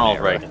Reagan. That's Ronald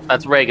era. Reagan.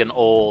 That's Reagan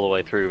all the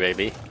way through,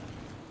 baby.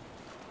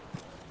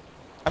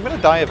 I'm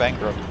gonna die of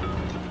Engram.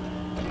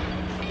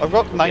 I've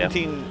got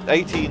 19,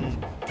 18.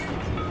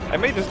 I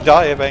may just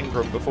die of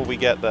Engram before we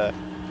get there.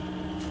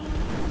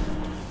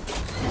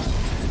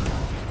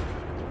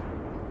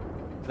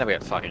 Never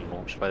get fucking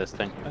launched by this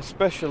thing.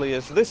 Especially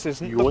as this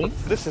isn't Yoink.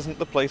 this isn't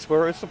the place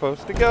where it's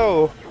supposed to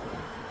go.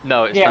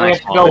 No, it's Yeah, the we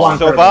next have to go one.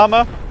 This is on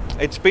further. Obama.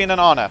 It's been an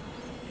honor.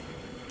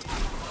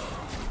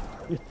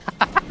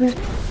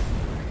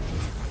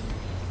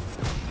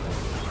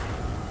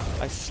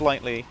 I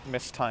slightly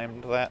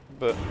mistimed that,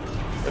 but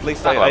at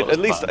least Oh, well, it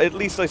was at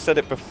least I said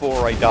it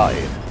before I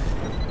died.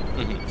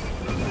 Mhm.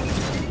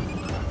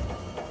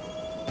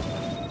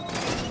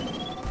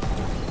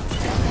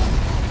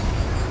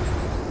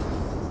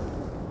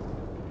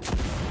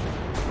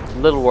 A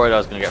little worried I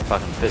was gonna get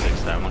fucking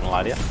physics there, I'm not gonna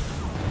lie to you.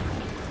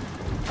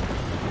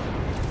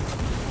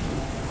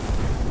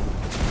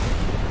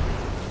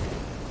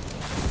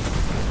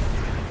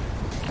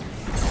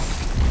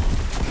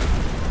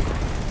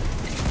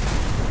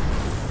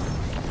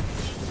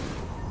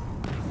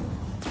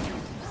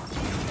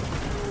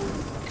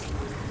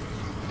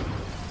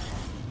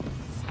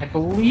 I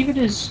believe it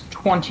is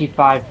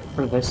 25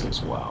 for this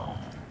as well.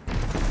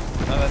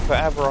 And then for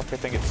Avarokk, I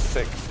think it's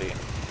 60.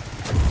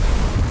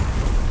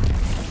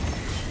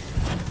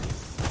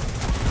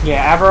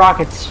 Yeah, Avarokk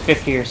it's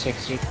 50 or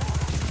 60.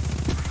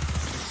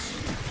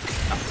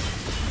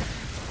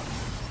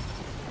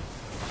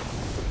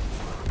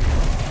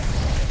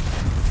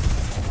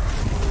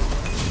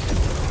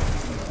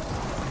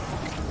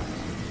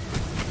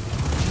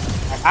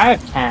 I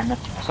have 10,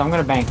 so I'm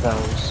gonna bank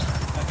those.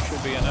 That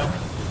should be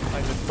enough.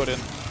 I just put in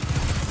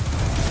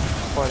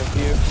quite a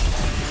few.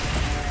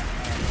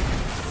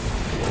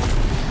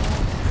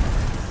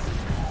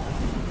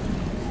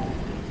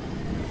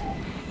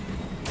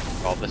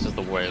 Oh, this is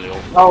the way old.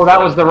 Oh, that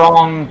was the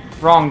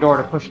wrong door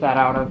to push that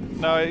out of.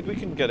 No, we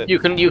can get it. You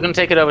can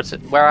take it over to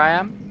where I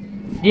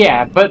am.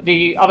 Yeah, but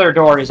the other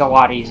door is a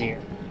lot easier.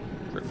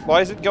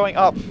 Why is it going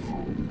up?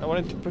 I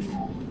wanted to push.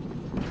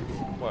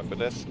 Work with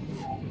this.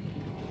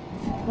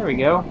 There we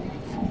go.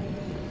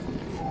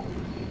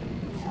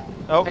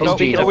 Oh, Hey, no,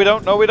 speaking no, of- we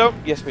don't. No, we don't.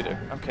 Yes, we do.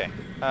 Okay.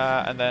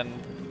 And then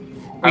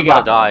I'm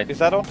got gonna die. is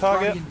that on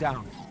target? Guardian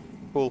down.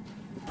 Cool.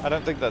 I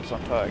don't think that's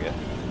on target.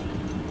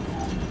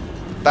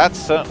 That's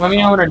certainly. Let me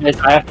know what it is.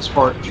 I have to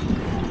scorch.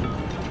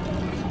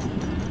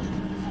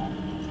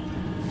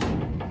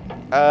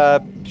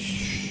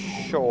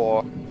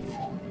 Sure.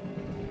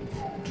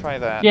 Try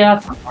that. Yeah,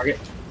 that's on target.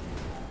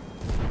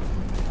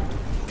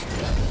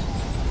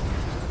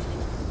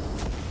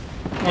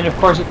 And of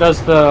course it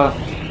does the...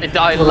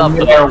 I Little love the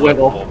midair little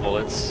wiggle. wobble.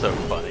 It's so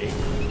funny.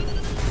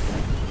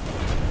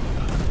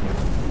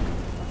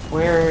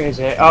 Where is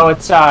it? Oh,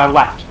 it's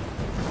left.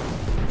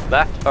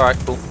 Left. All right.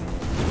 Cool.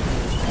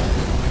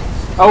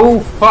 Oh,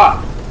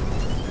 fuck.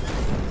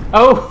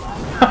 Oh!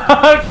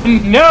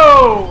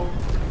 No!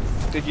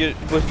 Did you?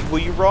 Were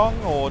you wrong,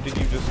 or did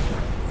you just?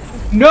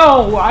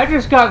 No! I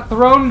just got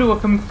thrown to a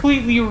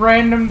completely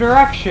random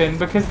direction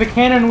because the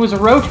cannon was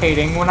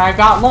rotating when I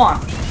got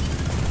launched.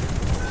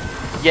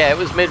 Yeah, it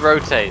was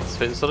mid-rotate,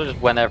 so it sort of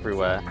just went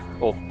everywhere.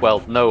 Or, well,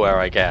 nowhere,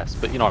 I guess,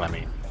 but you know what I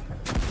mean.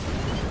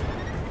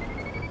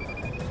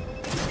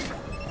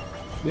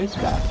 This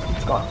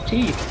guy's got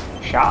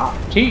teeth. Sharp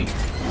teeth.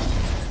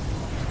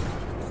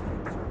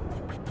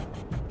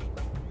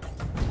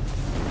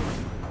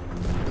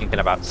 Thinking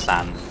about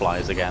sand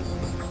flies again.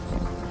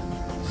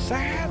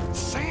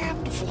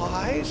 Sand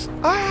flies.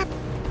 Ah!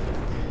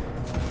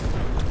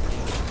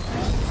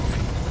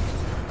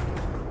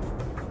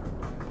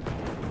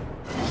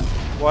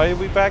 Why are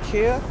we back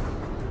here?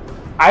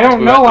 I don't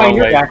We know went why the wrong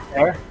you're way. back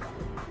there.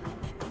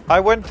 I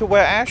went to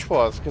where Ash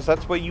was, because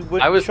that's where you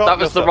would. That was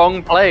the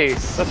wrong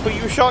place. That's where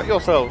you shot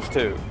yourselves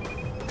to.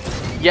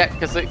 Yeah,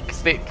 because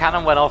the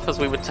cannon went off as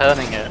we were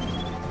turning it.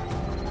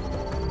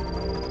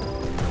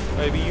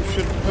 Maybe you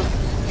shouldn't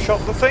have shot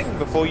the thing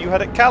before you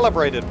had it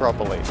calibrated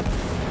properly.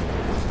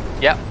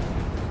 Yep.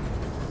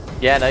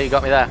 Yeah, no, you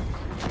got me there.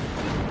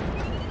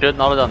 Should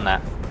not have done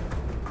that.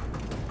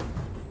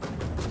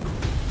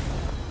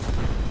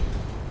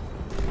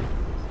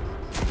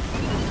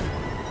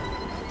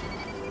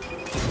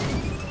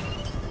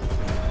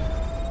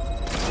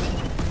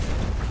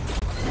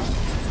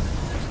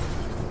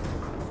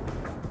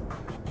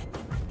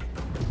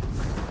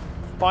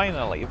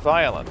 Finally,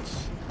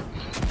 violence.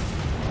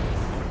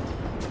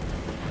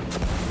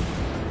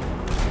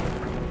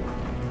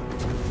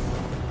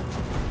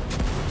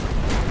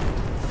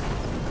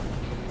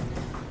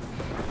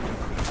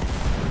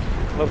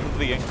 Love that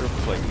the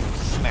Ingrams like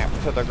snap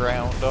to the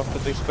ground after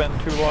they spend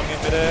too long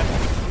in midair.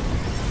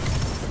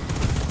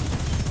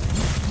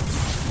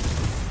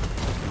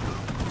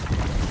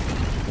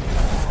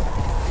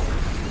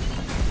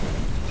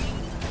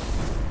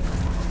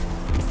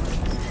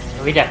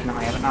 We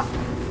definitely have enough.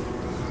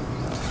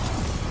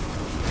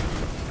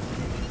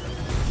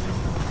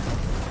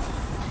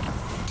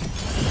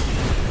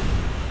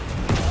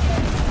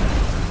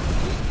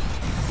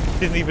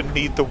 Didn't even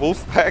need the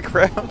wolf pack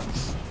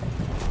rounds.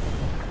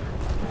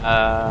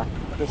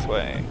 This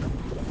way.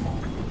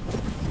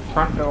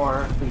 Front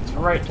door leads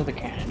right to the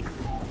cannon.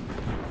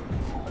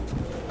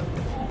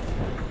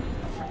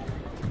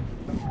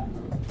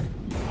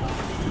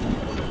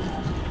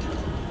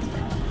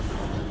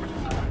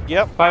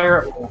 Yep.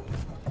 Fire.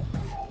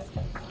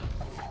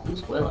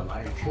 Who's Will am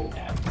I shooting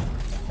at?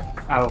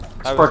 Oh, I was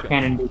sport gonna-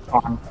 cannon be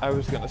on. I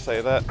was gonna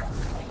say that.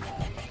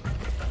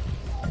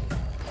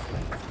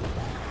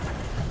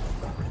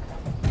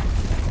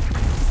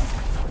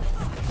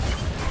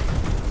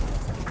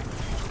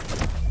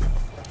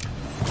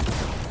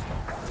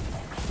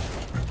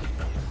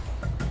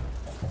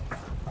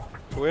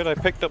 It's weird I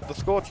picked up the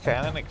Scorch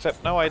Cannon,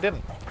 except no I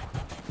didn't.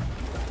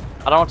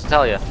 I don't know what to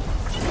tell you.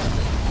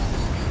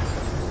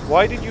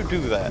 Why did you do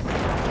that?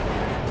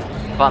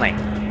 Funny.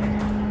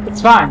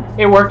 It's fine.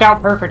 It worked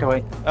out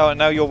perfectly. Oh, and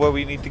now you're where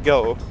we need to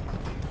go.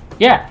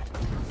 Yeah,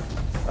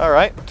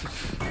 Alright.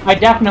 I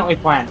definitely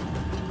planned.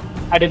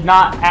 I did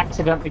not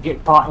accidentally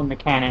get caught in the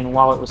cannon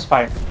while it was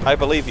fired. I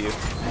believe you.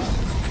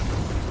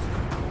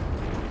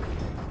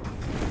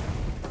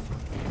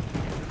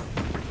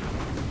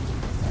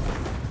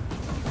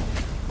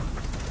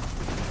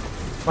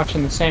 Much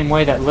in the same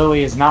way that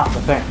Lily is not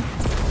the thing.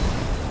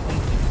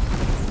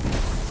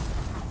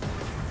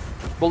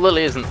 Well,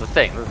 Lily isn't the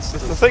thing. That's The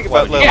thing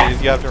about well, Lily yeah.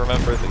 is you have to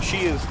remember that she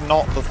is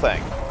not the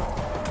thing.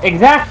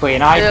 Exactly,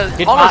 and I Yeah,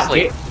 did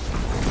honestly. not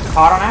get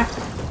caught on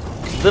accident.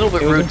 a little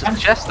bit It was rude to intentional.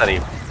 suggest that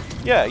even.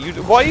 Yeah,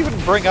 why even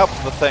bring up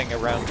the thing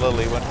around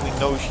Lily when we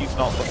know she's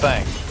not the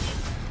thing?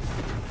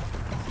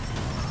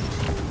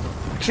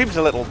 Seems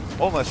a little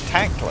almost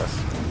tactless.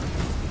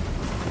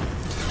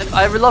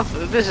 I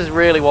love. This is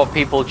really what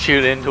people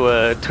tune into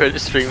a Twitch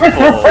stream for.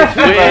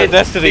 Weird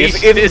Destiny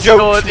is in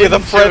Discord jokes with a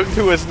friend in-joke.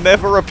 who has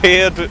never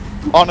appeared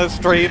on a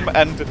stream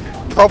and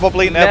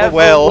probably never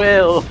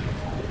will.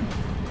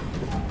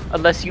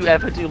 Unless you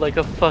ever do like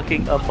a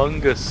fucking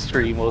Among Us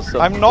stream or something.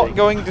 I'm not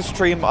going to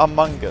stream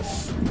Among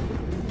Us.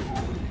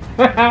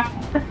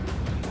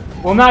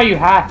 Well, now you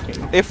have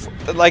to.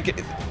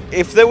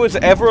 If there was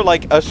ever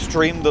like a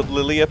stream that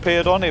Lily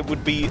appeared on, it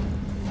would be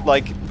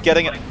like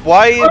getting it.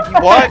 Why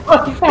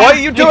are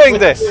you doing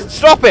this?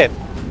 Stop it!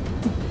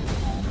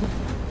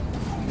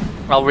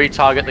 I'll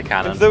retarget the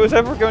cannon. If there was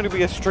ever going to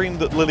be a stream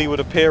that Lily would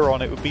appear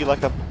on, it would be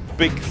like a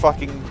big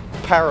fucking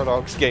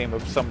Paradox game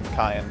of some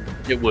kind.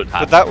 It would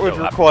happen. But that would It'll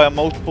happen. require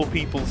multiple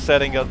people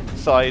setting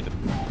aside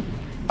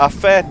a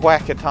fair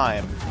whack of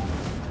time.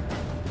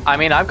 I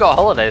mean, I've got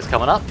holidays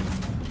coming up.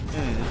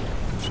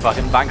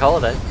 Fucking bank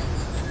holiday.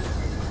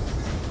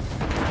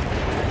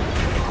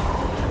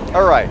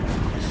 Alright,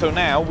 so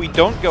now we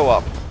don't go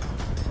up.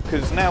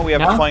 Because now we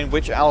have to No? find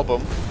which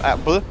album,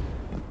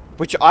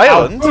 which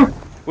island,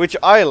 which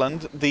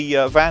island the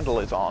Vandal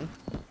is on.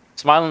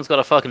 Smiland's got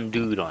a fucking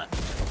dude on it.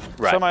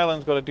 Right. Some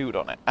island's got a dude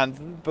on it.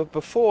 And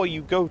before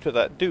you go to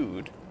that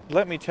dude,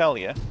 let me tell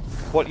you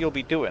what you'll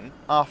be doing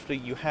after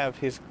you have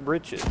his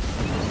riches.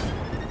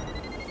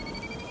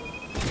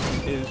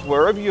 Is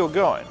wherever you're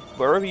going,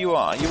 wherever you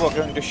are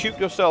going to shoot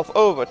yourself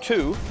over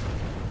to...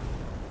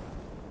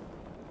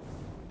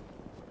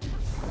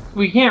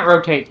 We can't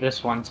rotate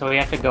this one, so we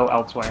have to go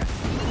elsewhere.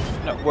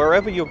 No,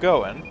 wherever you're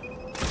going,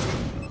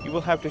 you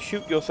will have to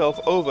shoot yourself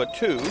over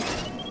to...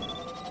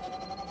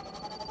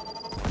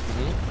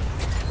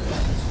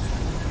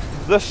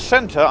 the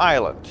center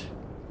island.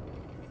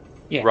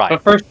 Yeah, Right.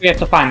 but first we have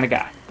to find the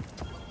guy.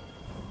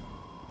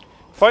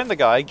 Find the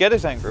guy, get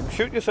his engram,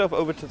 shoot yourself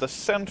over to the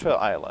center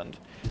island.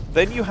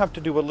 Then you have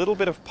to do a little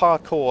bit of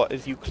parkour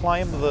as you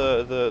climb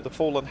the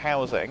fallen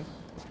housing.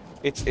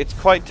 It's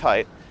quite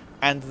tight,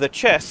 and the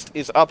chest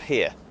is up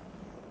here.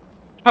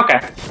 Okay.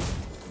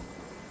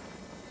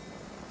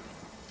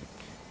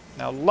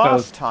 Now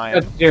last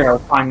time, Step 0,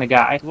 find the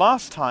guy.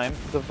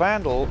 the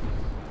Vandal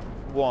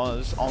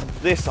was on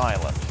this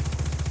island.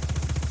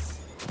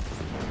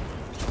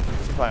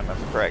 If I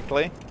remember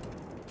correctly.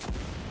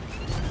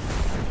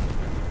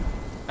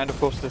 And of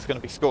course there's going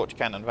to be Scorch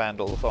Cannon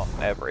Vandals on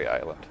every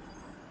island.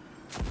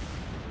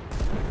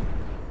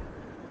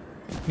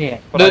 Yeah.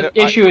 But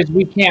The issue is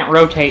we can't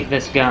rotate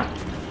this gun.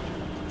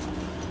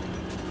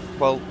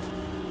 Well,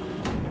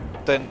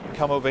 then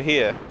come over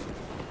here.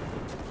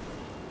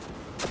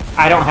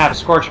 I don't have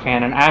Scorch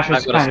Cannon. Ash is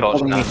I've got a kind of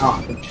Scorch holding me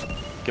Cannon.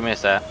 hostage. Give me a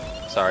sec.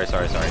 Sorry.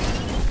 Pop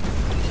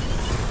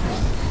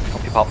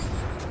your pop.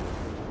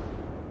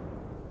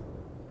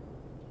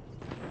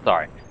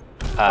 Sorry.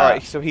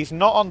 Alright, so he's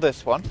not on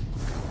this one.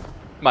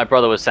 My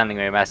brother was sending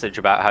me a message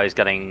about how he's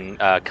getting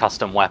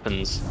custom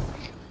weapons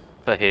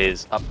for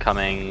his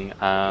upcoming Is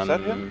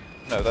that him?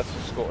 No, that's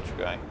the Scorch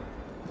guy.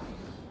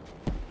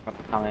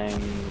 upcoming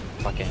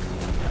fucking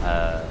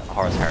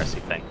Horus Heresy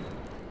thing.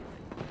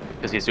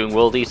 Because he's doing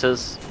World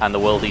Eaters, and the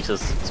World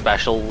Eaters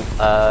special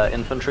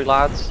infantry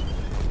lads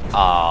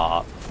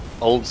are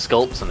old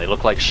sculpts and they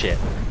look like shit.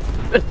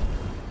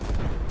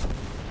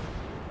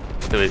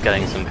 So he's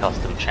getting some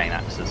custom chain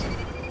axes.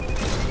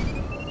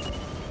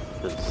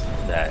 Because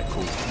they're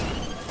cool.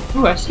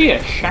 Ooh, I see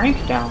a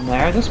shank down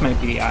there. This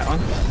might be the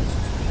island.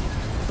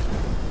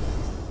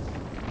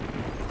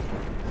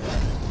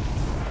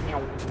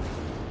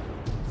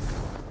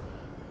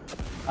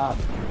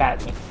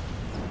 Badly.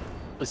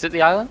 Is it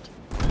the island?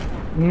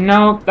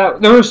 No,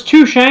 there was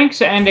 2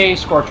 shanks and a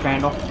Scorch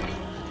Vandal.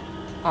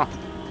 Huh.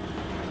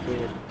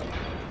 Weird.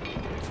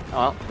 Oh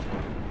well.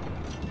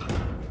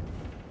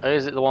 Or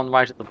is it the one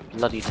right at the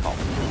bloody top?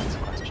 That's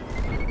the question.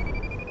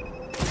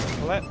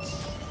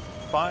 Let's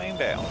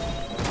find out.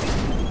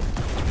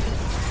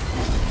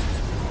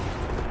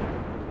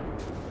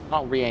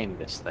 I'll re-aim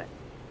this thing.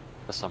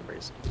 For some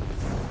reason.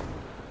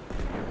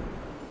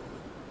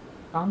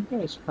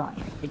 Andre is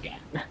crying again.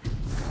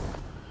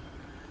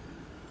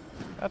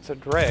 That's a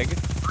dreg.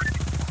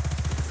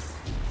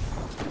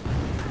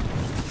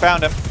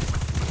 Found him.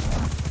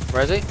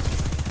 Where is he?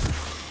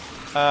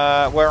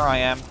 Where I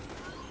am.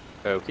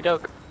 Okie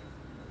doke.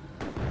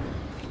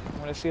 I'm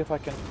gonna see if I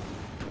can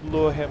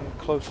lure him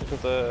closer to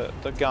the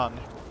gun.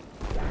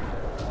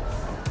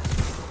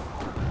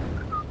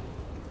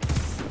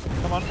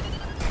 Come on.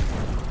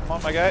 Come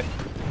on, my guy.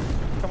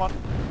 Come on.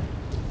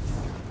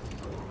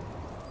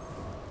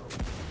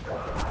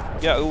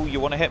 Yeah, ooh, you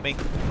wanna hit me.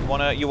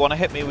 You wanna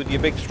hit me with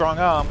your big strong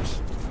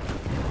arms.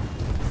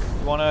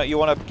 You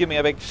wanna give me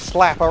a big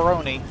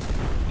slap-a-roni.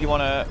 You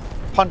wanna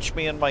punch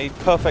me in my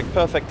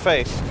perfect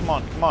face. Come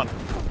on.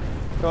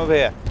 Come over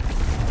here.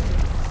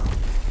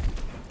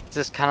 Is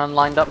this cannon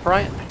lined up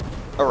right?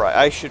 Alright,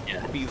 I should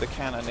be the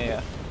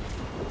cannoneer.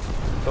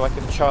 So I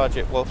can charge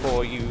it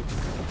before you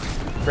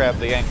grab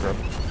the engram.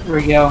 Here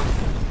we go.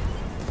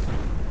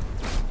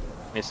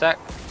 Give me a sec.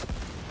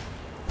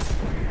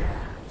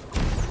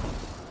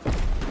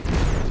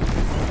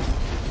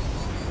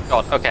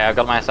 God, okay, I've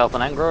got myself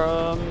an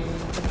engram.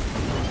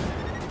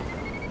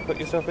 Put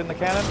yourself in the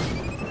cannon.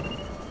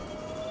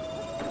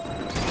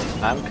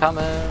 I'm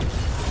coming.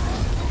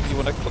 You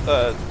want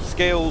to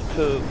scale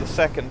to the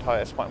second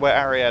highest point, where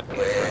Ariadne is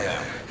right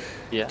now.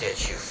 Yeah. Did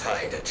you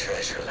find a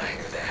treasure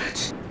like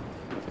that?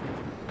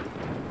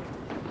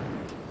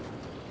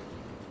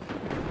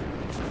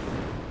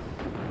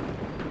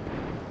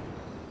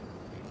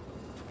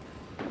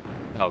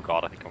 Oh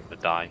god, I think I'm gonna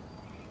die.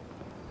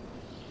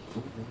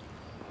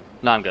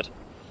 No, I'm good.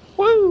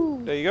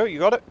 Woo! There you go, you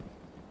got it.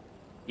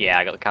 Yeah,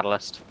 I got the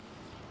catalyst.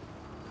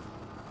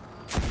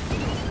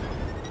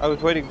 I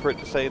was waiting for it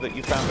to say that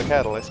you found the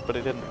catalyst, but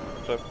it didn't,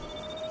 so...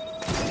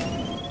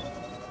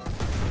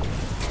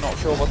 Not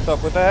sure what's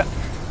up with that.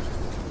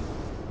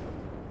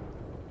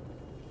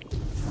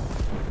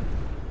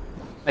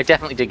 I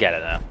definitely did get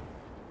it though.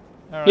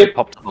 Alright. It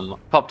popped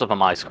up on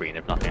my screen,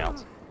 if nothing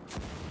else.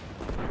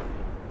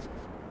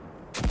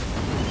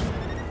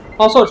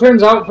 Also, it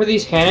turns out for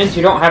these cannons,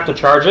 you don't have to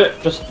charge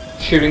it. Just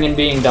shooting and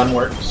being done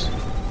works.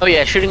 Oh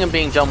yeah, shooting and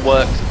being done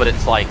works, but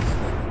it's like,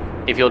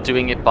 if you're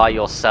doing it by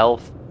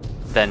yourself,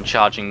 then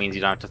charging means you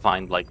don't have to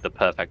find like the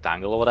perfect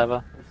angle or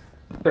whatever.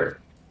 Sure.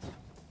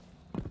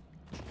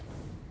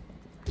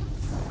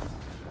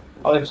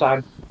 Other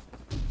side.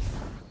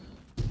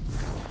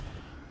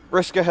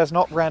 Vriska has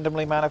not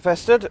randomly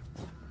manifested,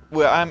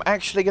 where I'm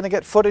actually going to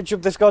get footage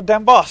of this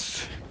goddamn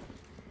boss.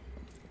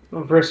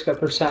 Vriska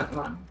percent,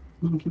 man.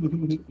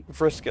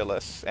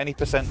 Vriskaless. Any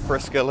percent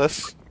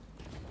Vriskaless.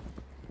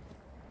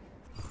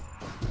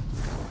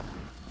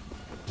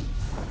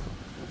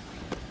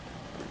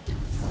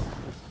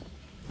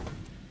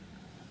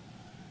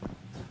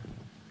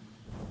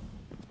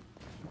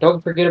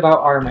 Don't forget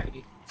about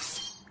Army.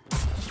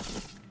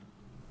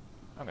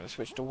 I'm going to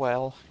switch to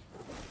well.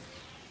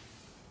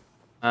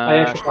 I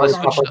actually let's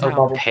probably switch pop to up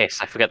bubble.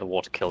 piss. I forget the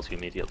water kills you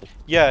immediately.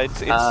 Yeah,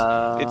 it's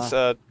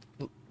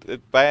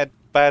bad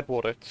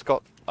water. It's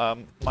got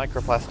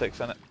microplastics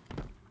in it.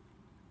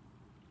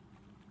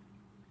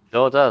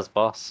 Sure does,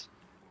 boss.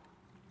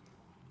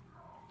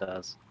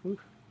 Does.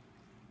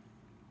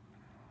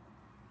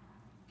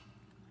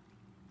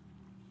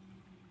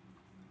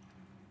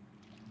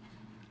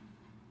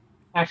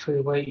 Actually,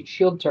 wait,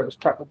 shield turret is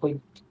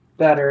probably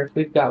better. If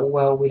we've got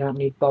well, we don't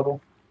need bubble.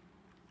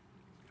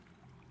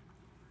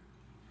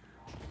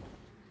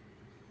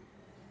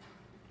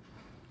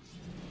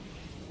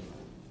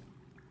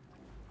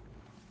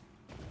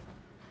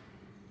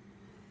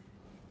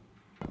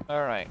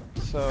 Alright,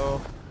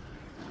 so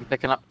I'm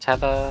picking up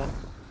tether.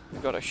 we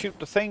gotta shoot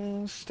the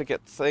things to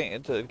get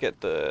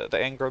the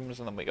engrams,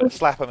 and then we gotta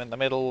slap them in the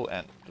middle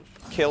and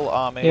kill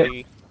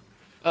Army.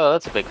 Oh,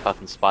 that's a big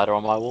fucking spider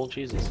on my wall.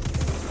 Jesus.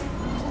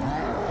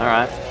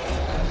 Alright.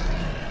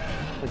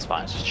 It's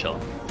fine. It's just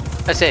chilling.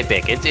 I say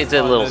big. It's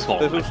a little small.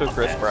 There's also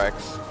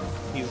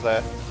Vriskaless. He's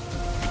there.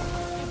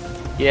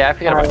 Yeah, I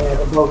forgot about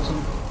that.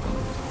 Boatswain.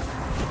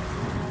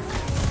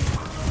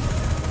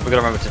 We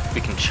gotta remember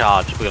we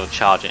gotta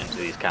charge it into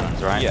these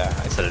cannons, right?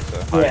 Yeah, Instead of so.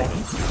 firing.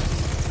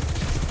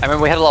 I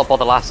remember we had a lot of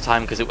bother last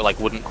time because it like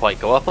wouldn't quite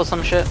go up or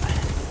some shit.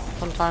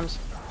 Sometimes.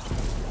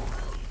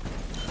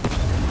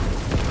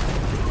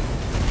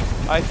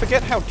 I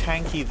forget how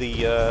tanky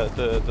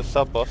the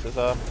sub bosses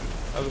are.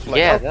 I was like,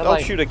 Yeah, I'll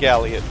shoot a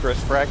Gjally at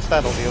Vriskaless,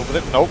 that'll deal with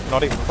it. Nope,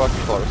 not even fucking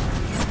close.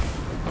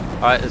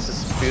 Alright, this is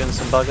spewing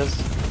some buggers.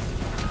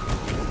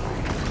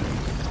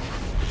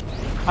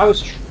 I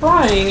was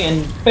trying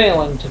and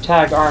failing to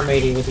tag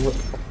R80 with whip,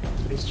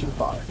 but he's too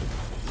far.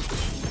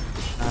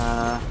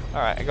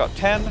 Alright, I got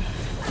 10.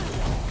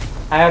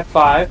 I have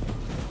 5.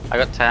 I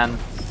got 10.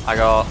 I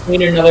got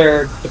Need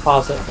another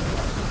deposit.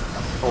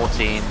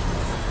 14.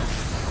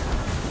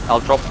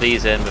 I'll drop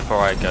these in before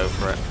I go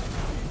for it.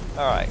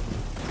 Alright.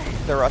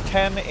 There are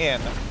 10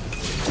 in.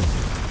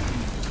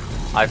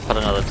 I've put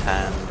another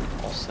 10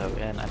 also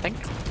in, I think.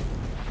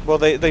 Well,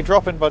 they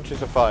drop in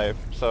bunches of 5,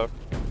 so...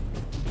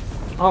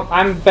 Oh,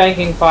 I'm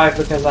banking 5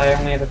 because I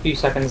only have a few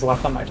seconds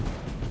left on my time.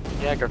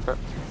 Yeah, go for it.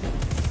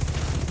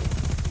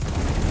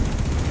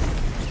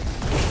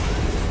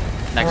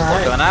 Next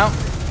one going out.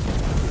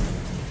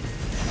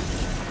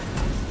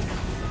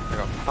 I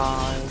got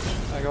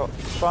 5. I got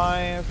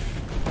 5.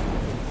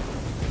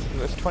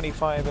 There's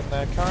 25 in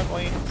there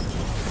currently.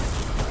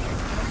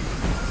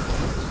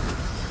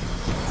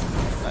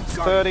 That's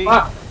 30.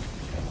 Ah.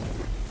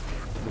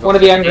 One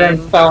of the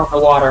engrams fell in the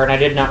water and I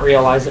did not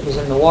realize it was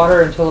in the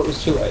water until it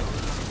was too late.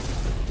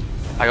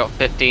 I got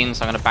 15,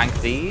 so I'm gonna bank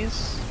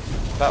these.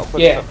 That'll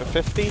put us up to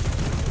 50.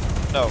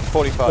 No,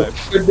 45. It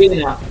should be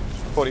enough.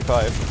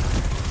 45.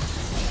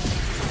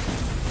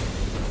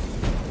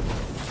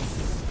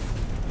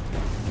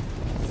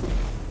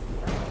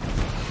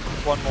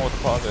 One more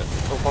deposit,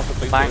 or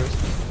possibly Bank.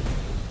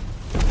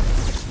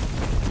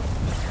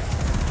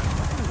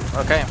 2.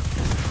 Okay.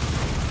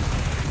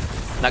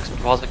 Next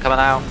deposit coming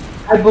out.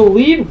 I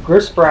believe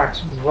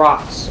Grisbrax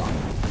drops some.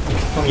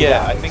 when he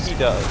Yeah, I dies. think he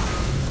does.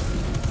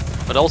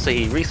 But also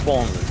he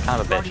respawns, it's kind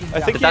of a bitch. I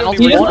think Did he that only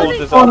not He respawn? doesn't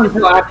respawns as spawn often.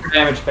 until after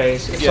damage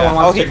phase. If Yeah,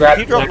 someone wants to grab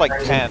he the dropped like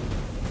engrams. 10.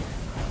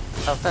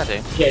 Oh,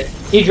 30. Yeah,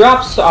 he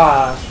drops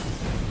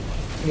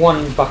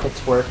 1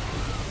 bucket's worth.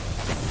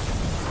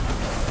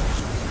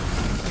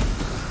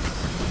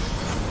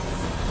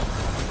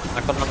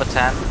 I've got another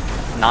 10.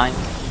 9.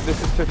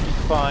 This is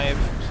 55,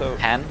 so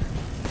 10.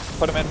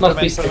 put him in, Must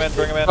put be him in, put him in,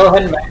 bring him in. Go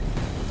ahead and back.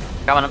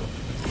 Coming up.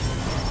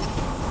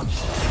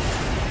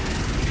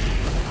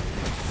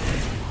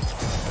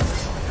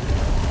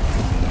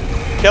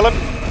 Kill him.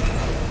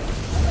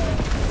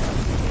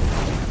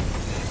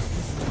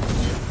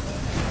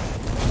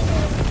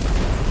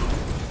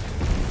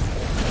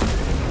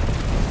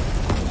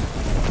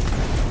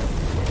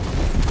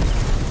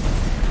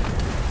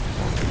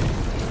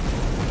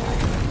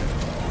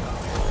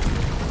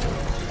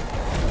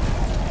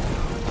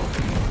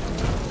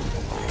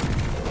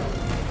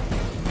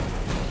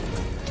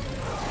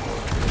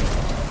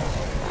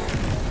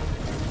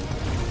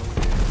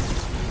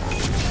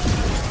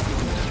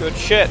 Good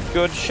shit,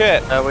 good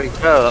shit. There we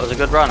go, that was a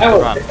good run, That good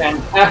was run. a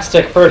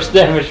fantastic first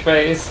damage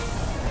phase.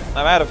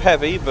 I'm out of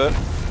heavy, but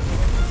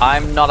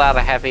I'm not out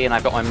of heavy and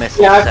I've got my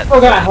missile Yeah, I've set. still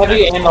got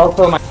heavy and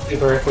also my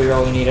super if we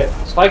really need it.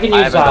 So I can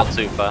I use haven't got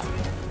super.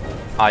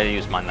 I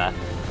used mine there.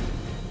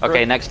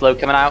 Okay, next load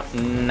coming out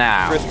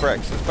now.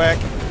 Vriskaless is back.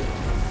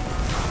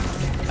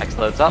 Next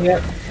load's up.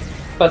 Yep.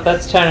 But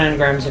that's 10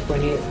 engrams if we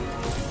need it.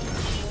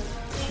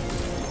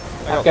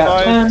 I I've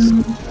got 5.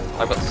 10.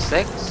 I've got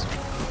 6.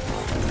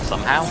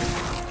 Somehow.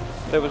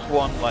 There was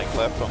 1 like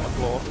left on the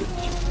floor.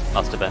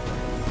 Must have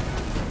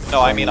been.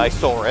 No, I mean I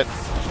saw it.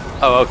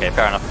 Oh, okay,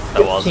 fair enough.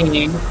 That was.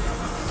 15.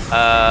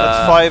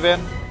 That's 5 in.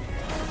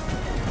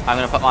 I'm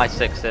gonna put my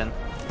 6 in.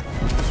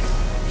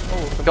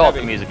 Oh, some God, heavy.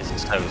 the music is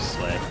so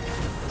slick.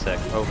 Sick.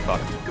 Oh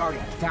fuck.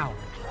 Guardian down.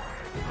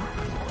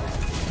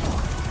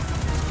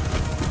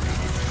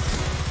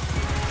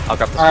 I'll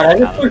grab the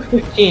Alright, I small just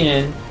put cannon. 15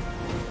 in.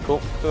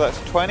 Cool. So that's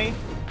 20.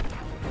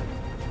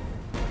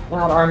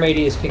 Now the R80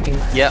 is kicking.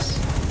 Yes.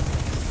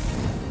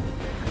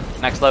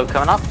 Next load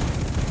coming up.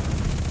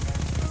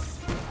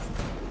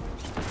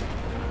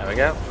 There we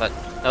go.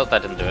 Nope,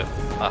 that didn't do it.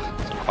 Ugh,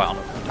 it's not quite on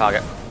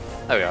target.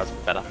 There we go, that's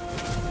better.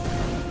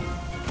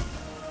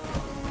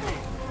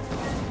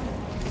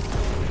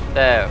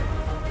 There.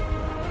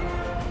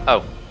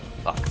 Oh,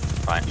 fuck.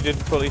 Right, You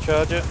didn't fully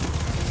charge it.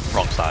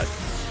 wrong side.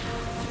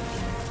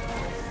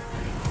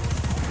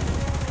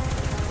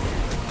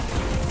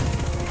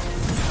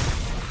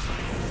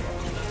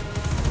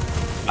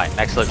 Right,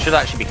 next load should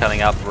actually be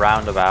coming up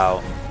round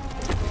about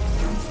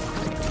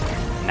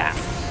now.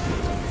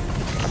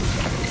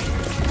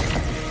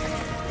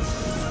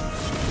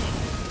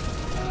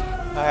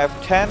 I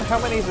have 10. How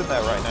many's in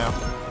there right now?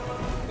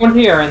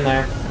 20 are in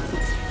there.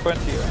 20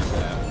 are in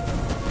there.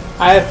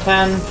 I have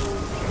 10.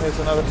 There's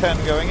another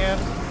 10 going in.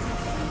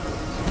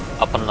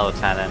 I'll put another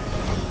 10 in.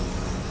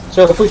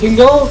 So if we can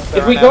go,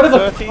 There if we are go to now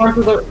the 30. front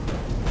of the,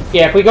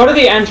 yeah, if we go to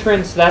the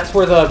entrance, that's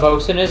where the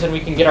bosun is, and we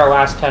can get our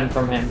last 10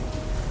 from him.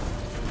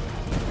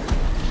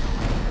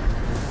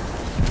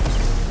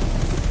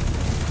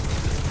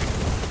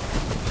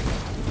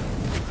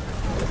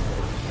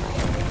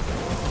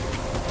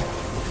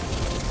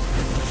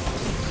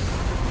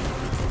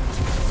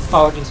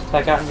 Apologies if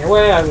that got in your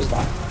way. I was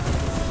that.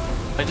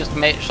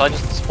 Should I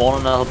just spawn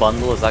another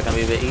bundle? Is that going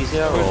to be a bit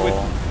easier, or...?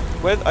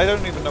 Where, I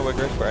don't even know where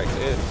Grisbrax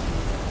is.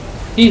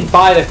 He's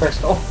by the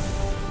crystal.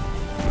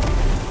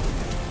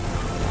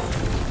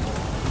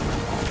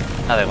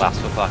 No, they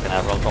last for fucking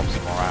ever. I'll drop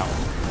some more out.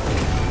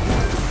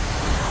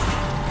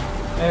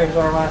 There's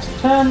our last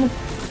 10.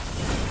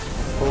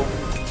 Cool.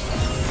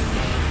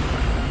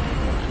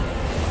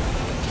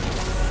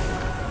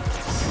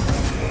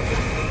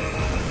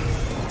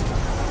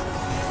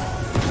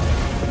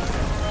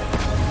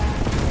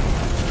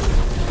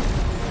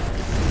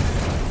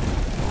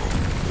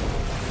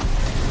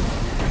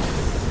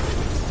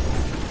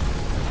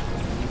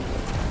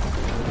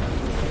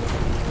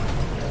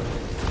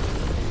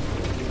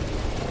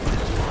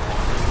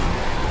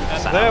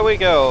 There we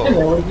go. And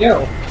there we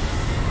go.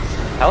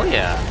 Hell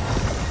yeah.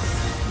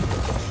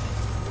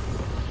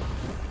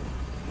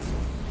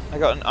 I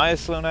got an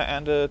ice lunar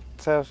and a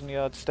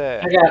 1,000-yard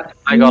stare.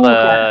 I got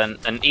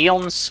an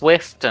Eon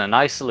Swift and an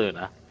Ice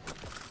Luna.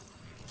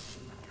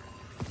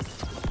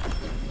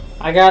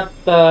 I got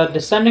the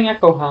Descending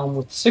Echo Helm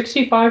with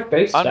 65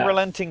 base stats.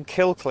 Unrelenting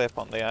kill clip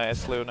on the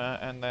ice lunar,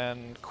 and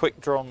then quick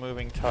draw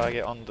moving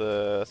target on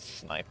the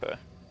sniper.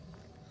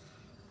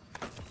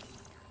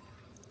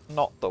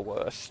 Not the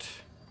worst.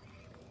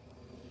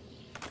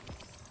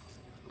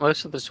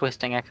 Most of the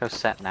Twisting Echo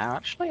set now,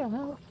 actually. I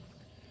want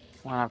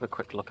to have a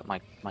quick look at my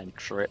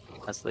drip,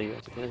 as the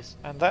user is.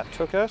 And that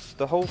took us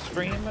the whole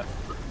stream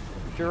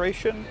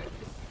duration,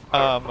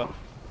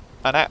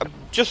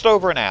 just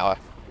over an hour.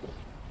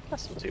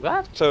 That's not too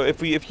bad. So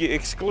if you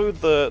exclude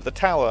the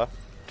tower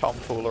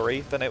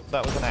tomfoolery, then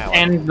that was an hour.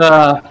 And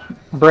the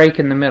break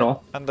in the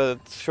middle. And the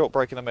short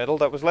break in the middle,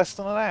 that was less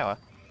than an hour.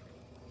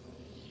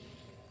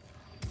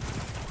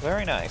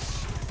 Very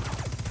nice.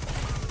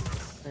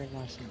 Very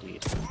nice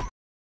indeed.